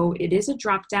 So it is a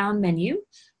drop-down menu.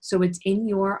 So it's in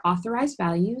your authorized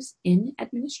values in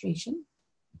administration.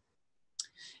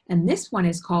 And this one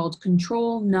is called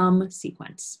control num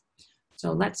sequence.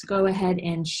 So let's go ahead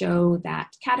and show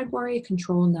that category,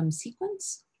 control num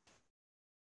sequence.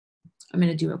 I'm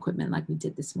going to do equipment like we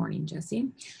did this morning, Jesse.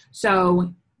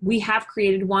 So we have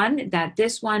created one that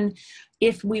this one,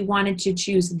 if we wanted to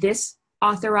choose this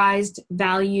authorized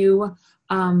value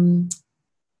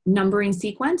numbering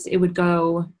sequence, it would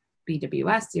go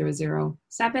BWS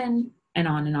 007 and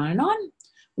on and on and on.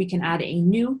 We can add a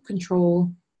new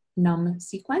control num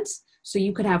sequence. So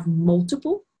you could have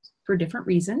multiple for different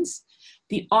reasons.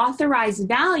 The authorized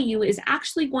value is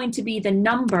actually going to be the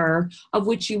number of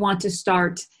which you want to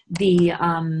start the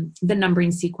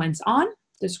numbering sequence on.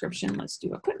 Description, let's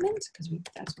do equipment, because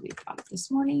that's what we got this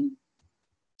morning.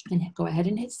 And go ahead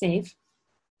and hit save.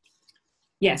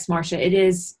 Yes, Marcia, it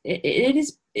is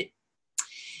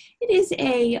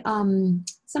a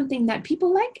something that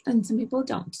people like and some people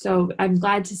don't. So I'm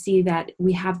glad to see that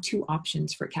we have two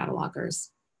options for catalogers.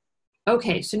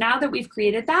 Okay, so now that we've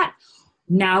created that,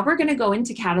 now we're going to go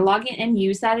into cataloging and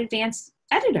use that advanced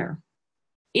editor.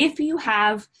 If you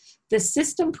have the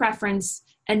system preference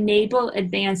enable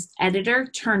advanced editor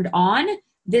turned on,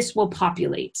 this will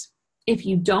populate. If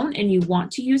you don't and you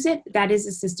want to use it, that is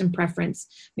a system preference.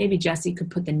 Maybe Jesse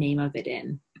could put the name of it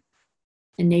in.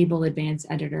 Enable advanced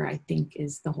editor, I think,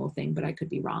 is the whole thing, but I could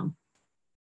be wrong.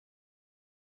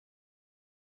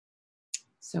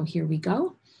 So here we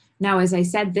go. Now, as I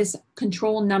said, this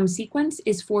control num sequence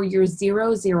is for your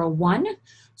 001.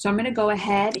 So I'm going to go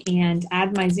ahead and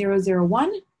add my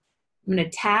 001. I'm going to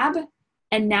tab,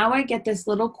 and now I get this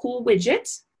little cool widget,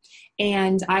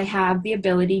 and I have the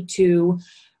ability to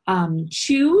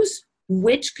choose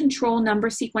which control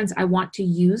number sequence I want to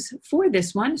use for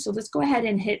this one. So let's go ahead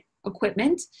and hit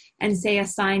equipment and say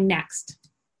assign next.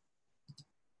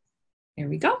 There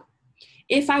we go.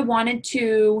 If I wanted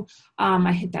to,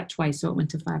 I hit that twice, so it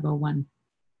went to 501.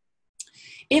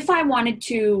 If I wanted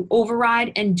to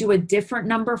override and do a different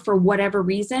number for whatever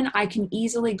reason, I can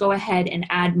easily go ahead and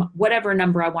add whatever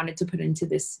number I wanted to put into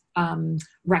this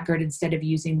record instead of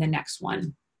using the next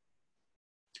one.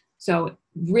 So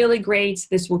really great.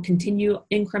 This will continue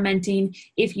incrementing.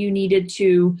 If you needed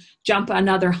to jump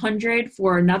another 100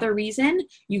 for another reason,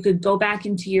 you could go back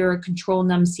into your control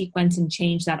num sequence and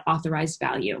change that authorized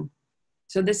value.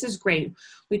 So this is great.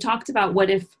 We talked about what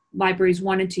if libraries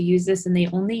wanted to use this and they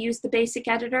only use the basic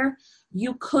editor.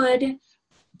 You could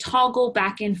toggle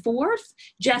back and forth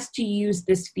just to use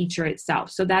this feature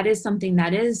itself. So that is something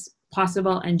that is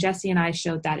possible, and Jesse and I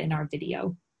showed that in our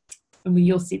video. And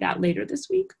you'll see that later this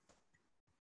week.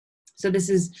 So this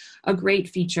is a great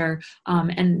feature.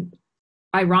 And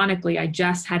ironically, I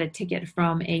just had a ticket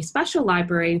from a special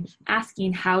library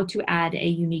asking how to add a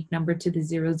unique number to the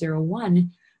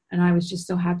 001. And I was just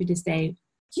so happy to say,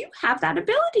 you have that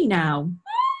ability now.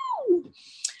 Woo!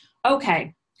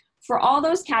 Okay, for all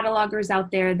those catalogers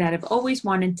out there that have always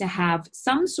wanted to have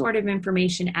some sort of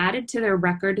information added to their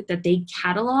record that they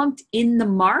cataloged in the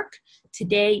MARC,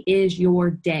 today is your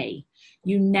day.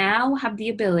 You now have the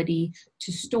ability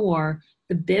to store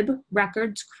the bib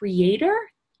records creator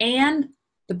and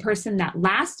the person that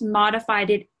last modified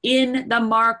it in the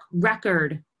MARC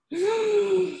record.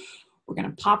 We're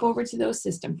going to pop over to those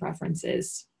system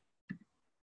preferences.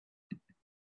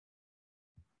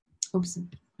 Oops,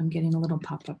 I'm getting a little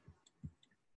pop-up.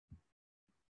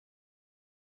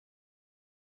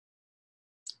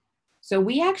 So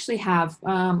we actually have,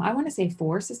 I want to say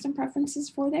 4 system preferences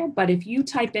for there, but if you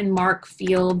type in MARC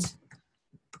field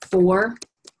 4,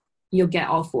 you'll get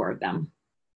all 4 of them.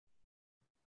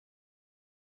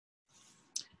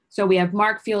 So we have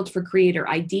MARC field for creator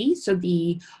ID, so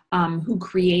the who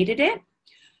created it,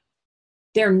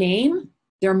 their name,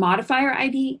 their modifier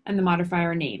ID, and the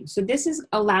modifier name. So this is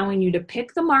allowing you to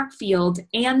pick the MARC field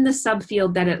and the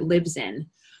subfield that it lives in.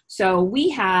 So we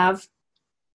have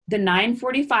the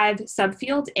 945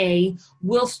 subfield A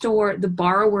will store the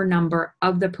borrower number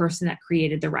of the person that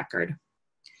created the record.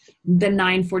 The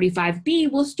 945B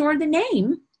will store the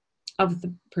name of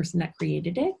the person that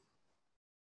created it.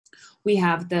 We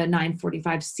have the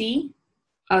 945C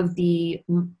of the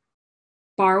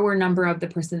borrower number of the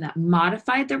person that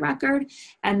modified the record,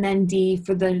 and then D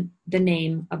for the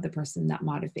name of the person that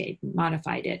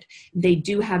modified it. They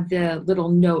do have the little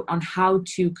note on how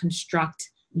to construct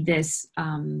this,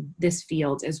 this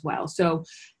field as well. So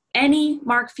any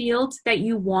MARC field that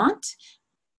you want,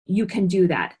 you can do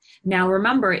that. Now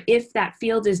remember, if that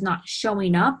field is not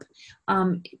showing up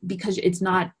because it's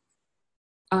not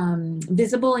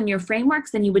visible in your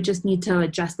frameworks, then you would just need to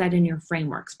adjust that in your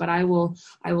frameworks. But I will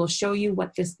show you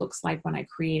what this looks like when I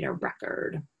create a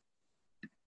record.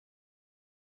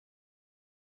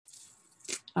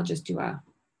 I'll just do a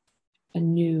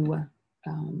new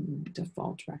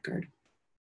default record.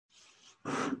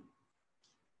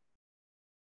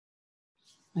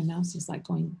 My mouse is like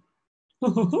going,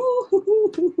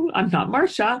 I'm not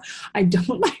Marcia. I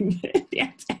don't like the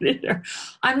advanced editor.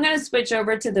 I'm going to switch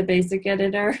over to the basic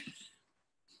editor.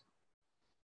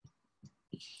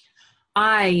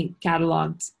 I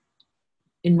cataloged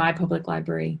in my public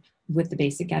library with the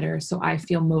basic editor, so I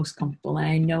feel most comfortable. And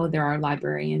I know there are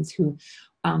librarians who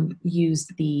use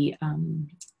the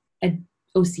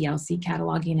OCLC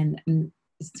cataloging, and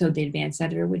So the advanced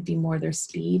editor would be more their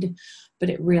speed, but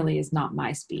it really is not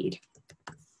my speed.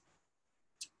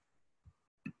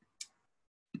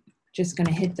 Just going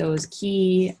to hit those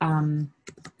key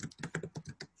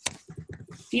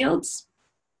fields.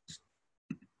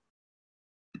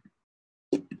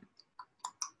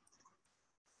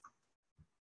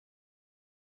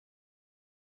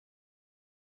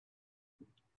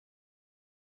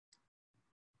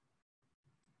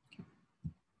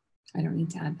 I don't need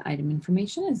to add item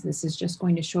information, as this is just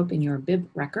going to show up in your bib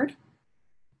record.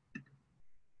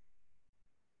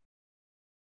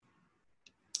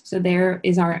 So there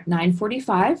is our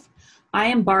 945. I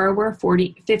am borrower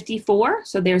 54.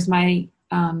 So there's my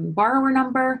borrower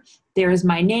number. There's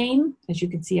my name. As you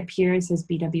can see up here, it says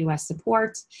BWS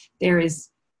support.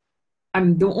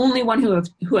 I'm the only one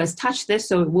who has touched this,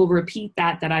 so it will repeat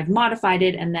that I've modified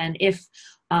it. And then if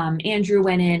Andrew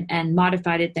went in and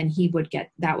modified it, then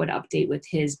that would update with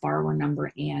his borrower number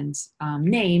and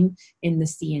name in the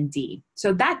C and D.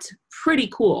 So that's pretty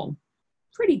cool.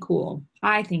 Pretty cool.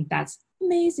 I think that's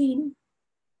amazing.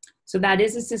 So that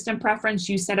is a system preference.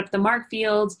 You set up the mark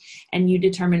fields and you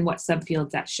determine what subfields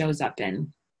that shows up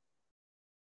in.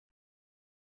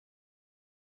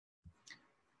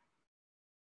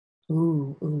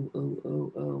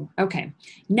 Ooh. Okay,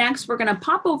 next we're gonna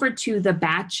pop over to the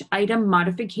batch item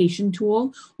modification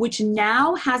tool, which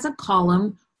now has a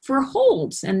column for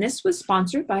holds. And this was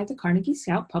sponsored by the Carnegie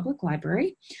Scout Public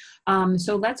Library.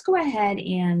 So let's go ahead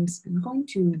and I'm going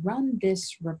to run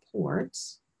this report.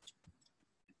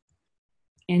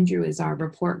 Andrew is our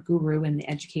report guru in the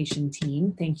education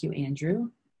team. Thank you,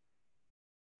 Andrew.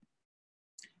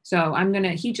 So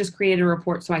he just created a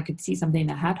report so I could see something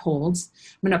that had holds.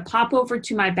 I'm gonna pop over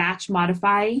to my batch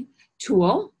modify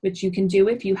tool, which you can do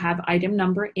if you have item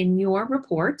number in your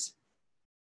report.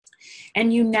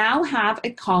 And you now have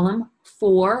a column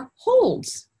for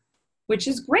holds, which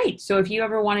is great. So if you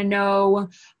ever wanna know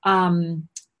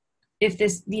if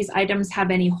these items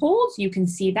have any holds, you can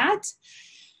see that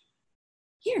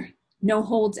here. No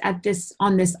holds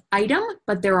on this item,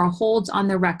 but there are holds on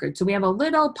the record. So we have a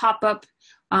little pop-up,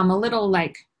 a little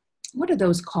like, what are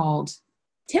those called?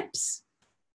 Tips.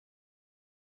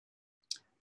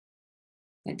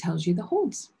 That tells you the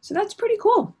holds. So that's pretty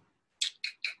cool.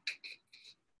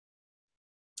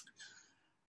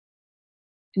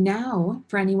 Now,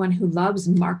 for anyone who loves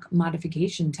mark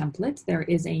modification templates, there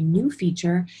is a new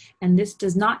feature, and this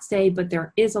does not say, but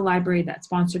there is a library that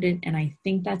sponsored it, and I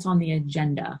think that's on the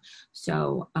agenda.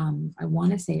 So I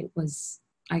want to say it was,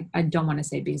 I don't want to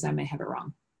say because I may have it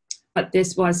wrong. But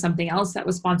this was something else that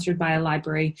was sponsored by a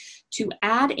library to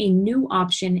add a new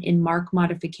option in mark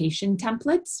modification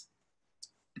templates.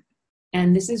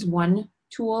 And this is one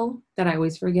tool that I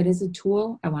always forget is a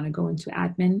tool. I want to go into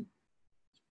admin.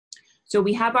 So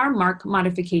we have our mark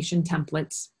modification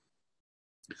templates.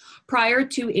 Prior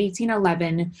to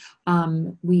 1811,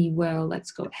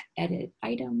 let's go edit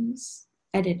items,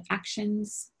 edit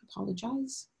actions,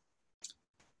 apologize.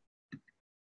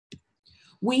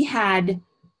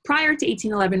 Prior to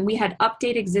 1811, we had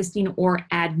update existing or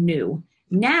add new.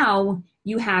 Now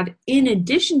you have, in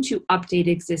addition to update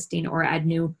existing or add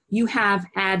new, you have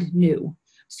add new.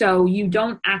 So you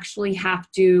don't actually have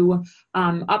to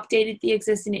update the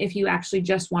existing if you actually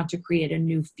just want to create a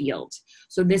new field.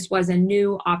 So this was a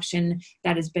new option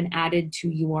that has been added to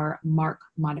your mark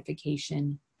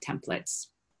modification templates.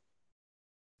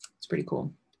 It's pretty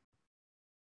cool.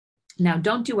 Now,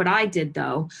 don't do what I did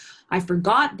though. I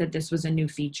forgot that this was a new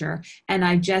feature, and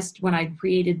when I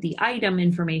created the item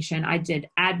information, I did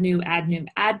add new, add new,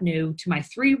 add new to my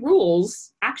 3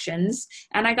 rules, actions,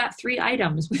 and I got 3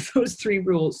 items with those 3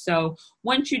 rules. So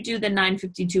once you do the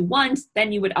 952 once,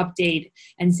 then you would update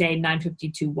and say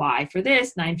 952Y for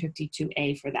this,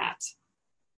 952A for that.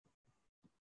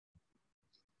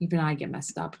 Even I get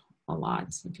messed up a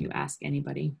lot if you ask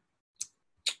anybody.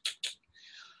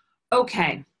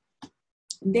 Okay.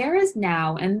 There is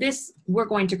now, and this we're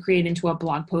going to create into a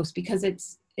blog post because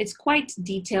it's quite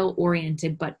detail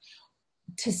oriented, but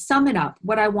to sum it up,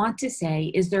 what I want to say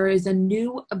is there is a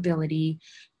new ability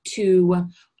to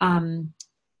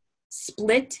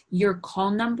split your call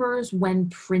numbers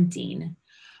when printing.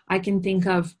 I can think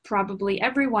of probably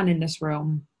everyone in this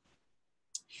room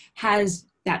has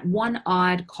that one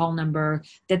odd call number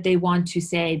that they want to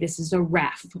say this is a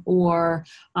ref, or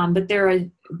but they're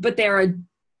a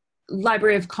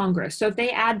Library of Congress. So if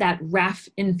they add that ref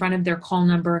in front of their call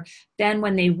number, then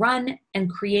when they run and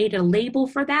create a label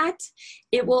for that,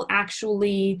 it will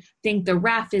actually think the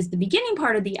ref is the beginning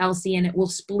part of the LC and it will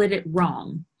split it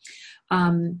wrong.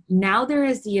 Now there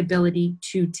is the ability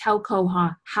to tell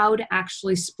Koha how to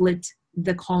actually split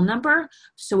the call number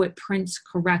so it prints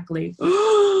correctly.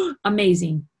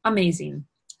 Amazing, amazing.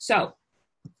 So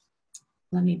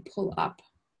let me pull up.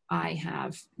 I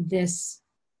have this.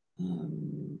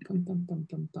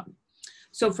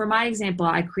 So for my example,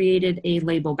 I created a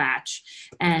label batch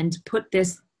and put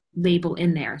this label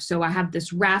in there. So I have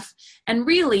this ref, and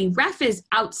really ref is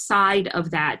outside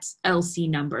of that LC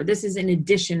number. This is in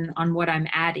addition on what I'm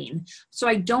adding. So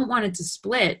I don't want it to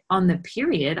split on the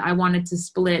period. I want it to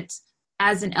split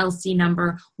as an LC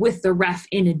number with the ref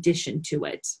in addition to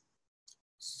it.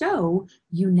 So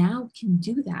you now can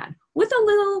do that with a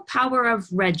little power of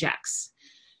regex.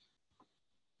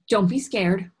 Don't be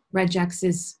scared. Regex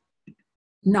is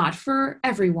not for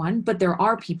everyone, but there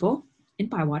are people in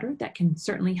Bywater that can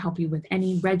certainly help you with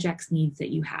any regex needs that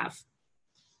you have.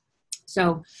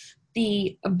 So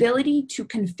the ability to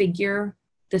configure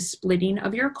the splitting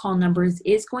of your call numbers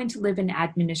is going to live in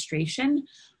administration.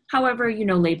 However, you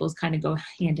know, labels kind of go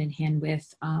hand in hand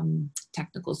with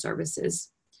technical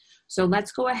services. So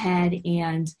let's go ahead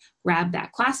and grab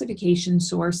that classification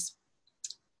source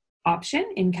option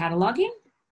in cataloging.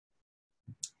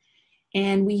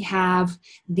 And we have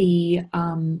the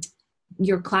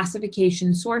your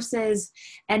classification sources.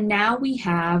 And now we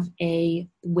have a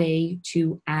way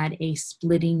to add a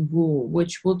splitting rule,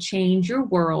 which will change your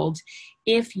world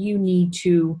if you need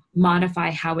to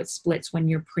modify how it splits when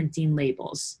you're printing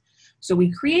labels. So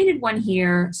we created one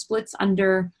here, splits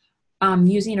under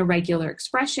using a regular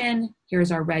expression.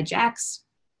 Here's our regex.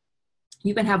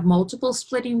 You can have multiple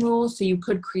splitting rules, so you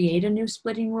could create a new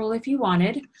splitting rule if you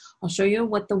wanted. I'll show you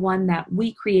what the one that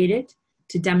we created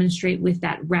to demonstrate with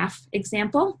that ref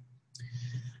example.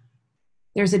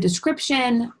 There's a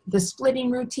description, the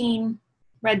splitting routine,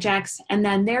 regex, and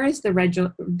then there is the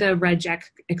regex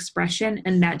expression,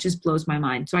 and that just blows my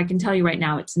mind. So I can tell you right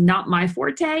now, it's not my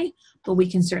forte, but we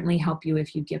can certainly help you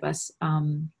if you give us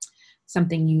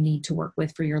something you need to work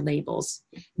with for your labels.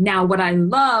 Now, what I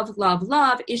love, love,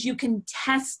 love is you can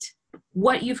test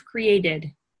what you've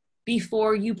created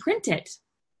before you print it.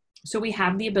 So we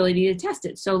have the ability to test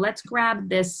it. So let's grab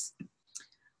this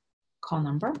call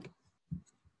number.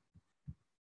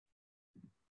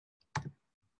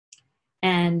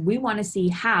 And we want to see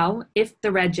how, if the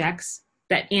regex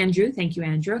that Andrew, thank you,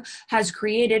 Andrew, has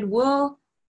created will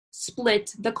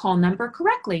split the call number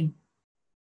correctly.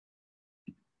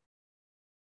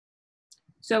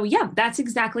 So yeah, that's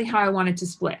exactly how I wanted to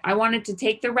split. I wanted to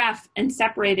take the ref and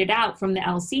separate it out from the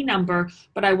LC number,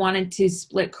 but I wanted to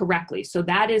split correctly. So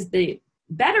that is the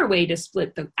better way to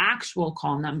split the actual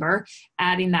call number,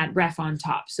 adding that ref on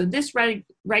top. So this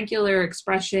regular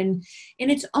expression in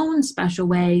its own special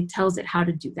way tells it how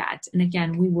to do that. And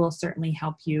again, we will certainly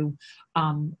help you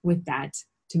with that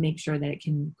to make sure that it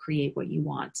can create what you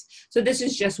want. So this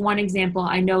is just one example.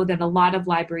 I know that a lot of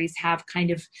libraries have kind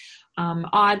of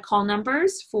odd call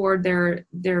numbers for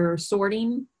their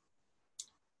sorting,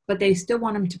 but they still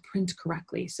want them to print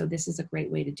correctly. So this is a great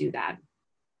way to do that.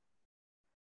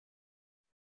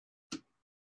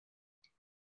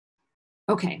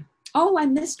 Okay. Oh, I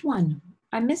missed one.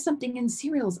 I missed something in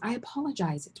serials. I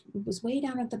apologize. It was way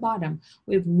down at the bottom.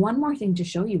 We have one more thing to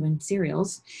show you in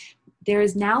serials. There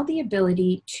is now the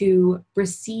ability to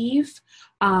receive,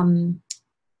 to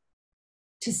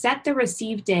set the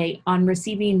receive day on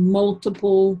receiving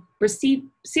multiple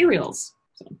serials.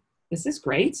 So this is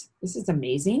great. This is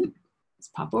amazing. Let's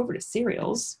pop over to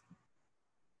serials.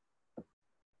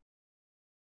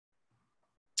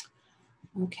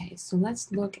 Okay, so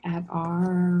let's look at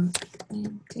our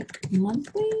Atlantic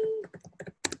Monthly.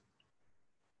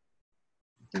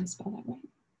 Did I spell that right?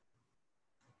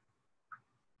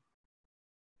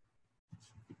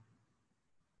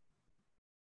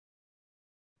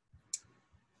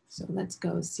 So let's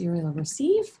go serial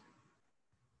receive.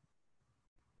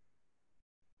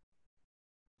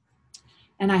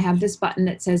 And I have this button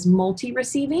that says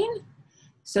multi-receiving.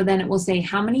 So then it will say,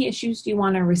 how many issues do you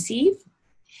want to receive?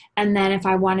 And then if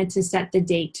I wanted to set the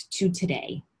date to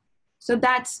today. So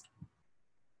that's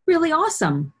really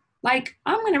awesome. Like,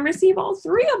 I'm going to receive all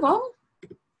 3 of them.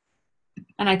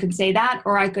 And I could say that,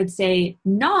 or I could say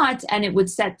not, and it would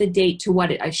set the date to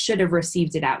what I should have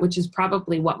received it at, which is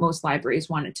probably what most libraries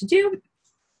want it to do.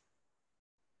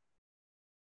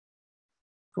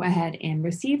 Go ahead and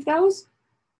receive those.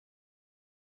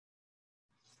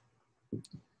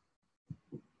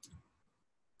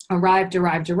 Arrived,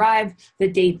 the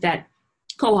date that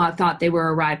Koha thought they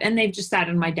were arrived, and they've just sat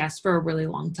on my desk for a really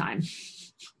long time.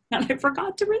 And I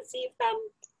forgot to receive them.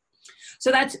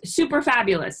 So that's super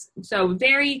fabulous. So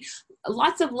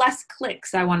lots of less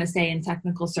clicks, I want to say, in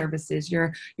technical services.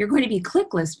 You're going to be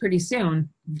clickless pretty soon.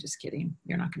 I'm just kidding.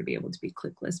 You're not going to be able to be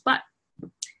clickless, but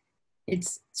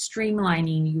It's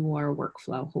streamlining your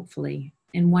workflow, hopefully,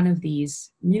 in one of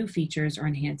these new features or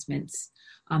enhancements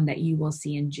that you will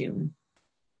see in June.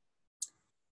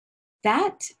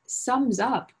 That sums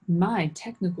up my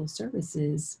technical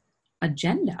services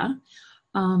agenda.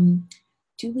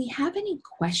 Do we have any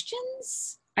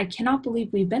questions? I cannot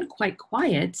believe we've been quite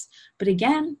quiet, but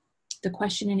again, the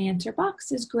question and answer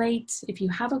box is great. If you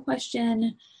have a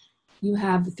question, you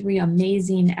have 3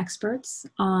 amazing experts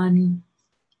on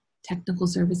Technical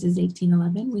Services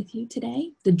 1811 with you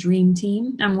today, the dream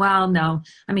team. And well, no,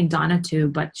 I mean Donna too,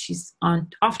 but she's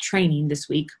off training this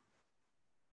week.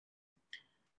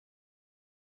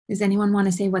 Does anyone want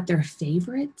to say what their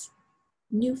favorite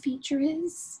new feature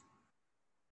is?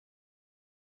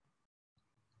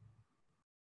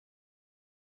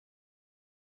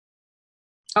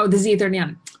 Oh, the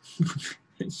Z39.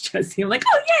 Jesse, I'm like,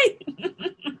 oh, yay!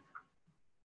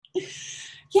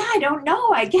 Yeah, I don't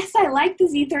know. I guess I like the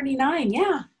Z39,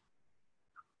 yeah.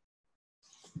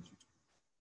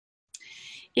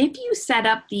 If you set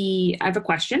up I have a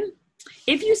question.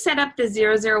 If you set up the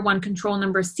 001 control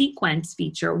number sequence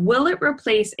feature, will it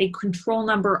replace a control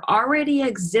number already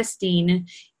existing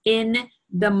in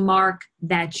the mark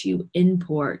that you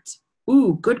import?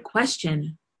 Ooh, good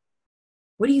question.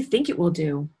 What do you think it will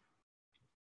do?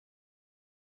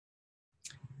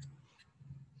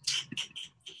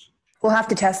 We'll have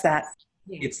to test that.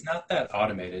 It's not that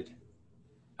automated.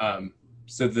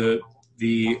 So the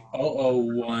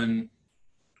 001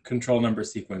 control number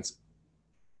sequence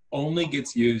only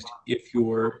gets used if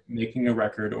you're making a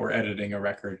record or editing a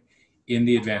record in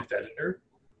the advanced editor.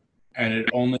 And it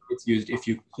only gets used if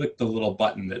you click the little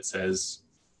button that says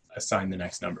assign the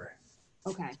next number.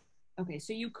 Okay. Okay,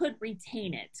 so you could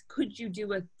retain it. Could you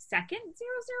do a second 001,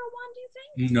 do you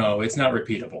think? No, it's not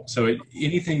repeatable. So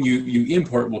anything you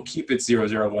import will keep its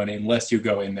 001 unless you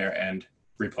go in there and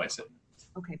replace it.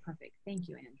 Okay, perfect. Thank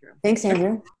you, Andrew. Thanks,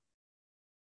 Andrew.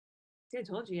 I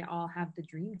told you all have the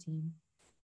dream team.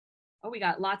 Oh, we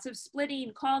got lots of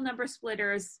splitting, call number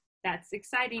splitters. That's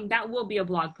exciting. That will be a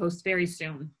blog post very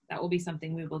soon. That will be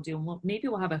something we will do. Maybe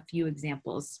we'll have a few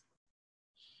examples.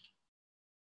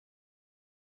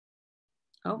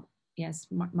 Oh, yes,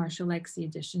 Marcia likes the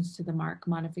additions to the mark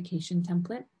modification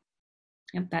template.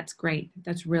 Yep, that's great.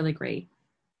 That's really great.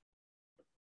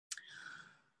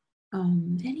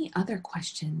 Any other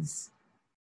questions?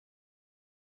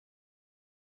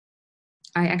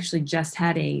 I actually just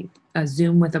had a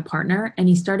Zoom with a partner, and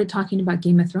he started talking about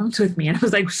Game of Thrones with me, and I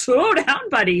was like, slow down,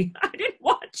 buddy. I didn't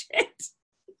watch it.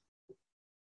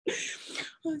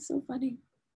 Oh, it's so funny.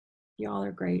 Y'all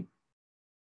are great.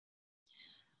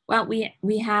 Well,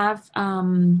 we have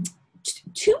 2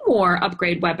 more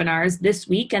upgrade webinars this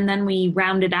week, and then we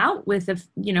round it out with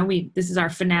this is our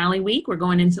finale week. We're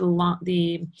going into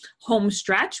the home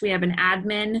stretch. We have an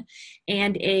admin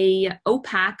and a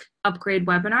OPAC upgrade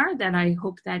webinar that I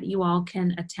hope that you all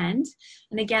can attend.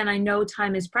 And again, I know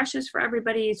time is precious for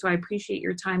everybody, so I appreciate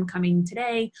your time coming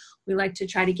today. We like to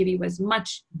try to give you as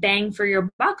much bang for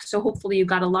your buck, so hopefully you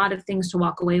got a lot of things to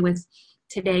walk away with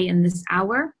today in this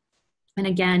hour. And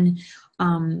again,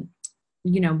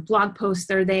 blog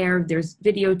posts are there. There's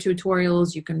video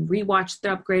tutorials. You can rewatch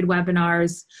the upgrade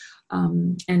webinars.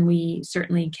 And we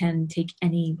certainly can take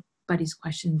anybody's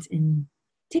questions in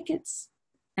tickets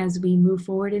as we move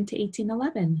forward into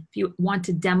 1811. If you want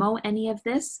to demo any of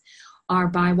this, our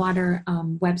Bywater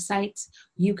website,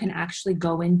 you can actually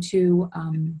go into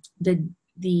the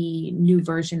new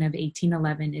version of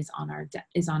 1811 is on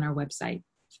our website.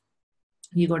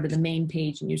 You go to the main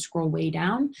page and you scroll way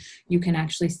down, you can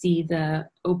actually see the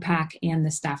OPAC and the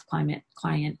staff client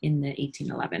in the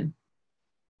 1811.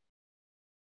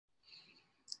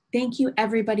 Thank you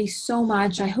everybody so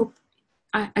much. I hope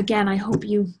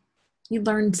you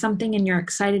learned something and you're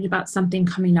excited about something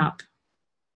coming up.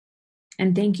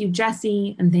 And thank you,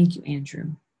 Jesse, and thank you,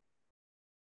 Andrew.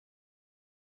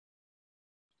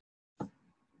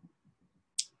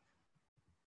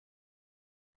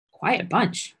 Quiet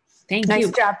bunch. Thank you.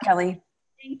 Nice job, Kelly.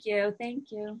 Thank you.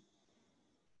 Thank you.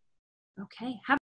 Okay.